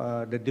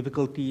the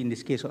difficulty in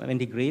this case of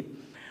Antegrade.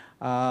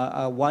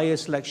 Wire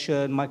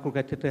selection,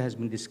 microcatheter has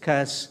been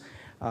discussed.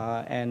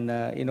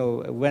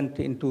 Went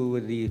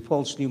into the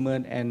false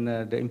lumen and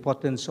the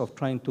importance of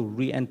trying to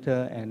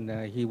re-enter, and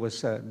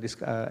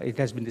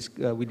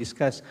we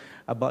discussed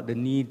about the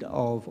need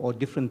of or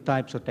different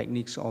types of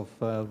techniques of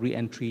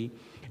re-entry,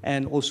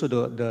 and also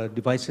the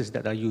devices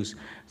that are used.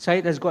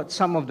 Saeed has got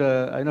some of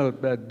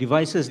the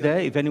devices there.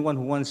 If anyone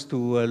who wants to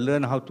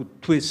learn how to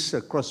twist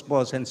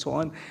crossbars and so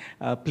on,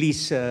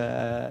 please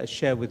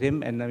share with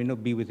him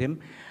and be with him.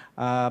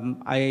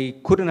 I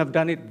couldn't have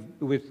done it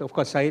with, of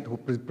course, Saeed, who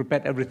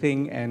prepared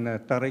everything, and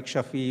Tariq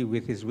Shafi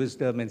with his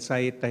wisdom, and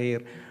Saeed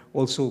Tahir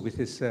also with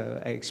his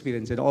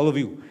experience, and all of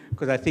you,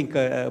 because I think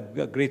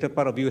a greater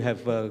part of you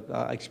have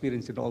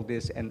experience in all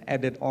this and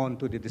added on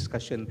to the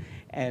discussion.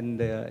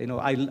 And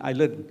I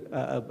learned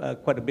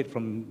quite a bit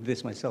from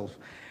this myself.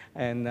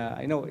 And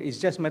it's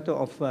just a matter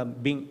of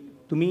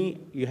to me,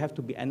 you have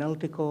to be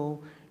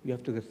analytical. You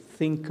have to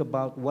think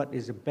about what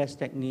is the best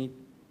technique.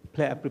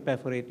 Prepare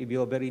for it. If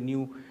you're very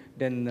new,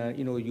 then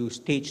you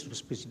stage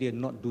the procedure,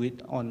 not do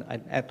it on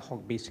an ad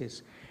hoc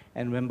basis.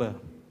 And remember,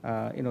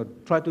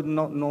 try to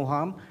not no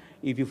harm.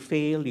 If you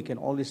fail, you can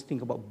always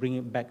think about bringing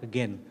it back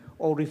again,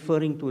 or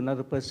referring to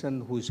another person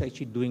who's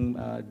actually doing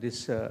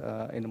this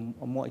in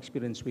a more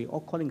experienced way,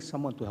 or calling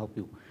someone to help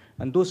you.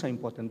 And those are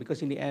important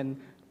because in the end,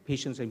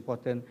 patients are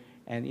important,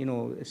 and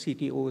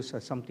CTOs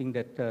are something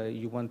that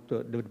you want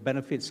to. The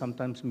benefits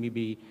sometimes may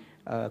be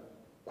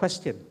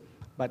questioned.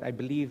 But I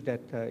believe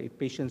that if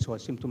patients who are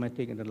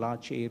symptomatic in a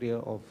large area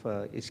of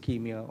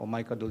ischemia or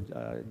myocardial,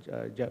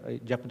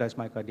 jeopardized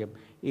myocardium,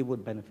 it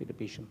would benefit the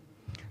patient.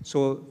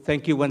 So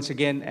thank you once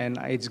again, and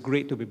it's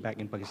great to be back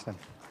in Pakistan.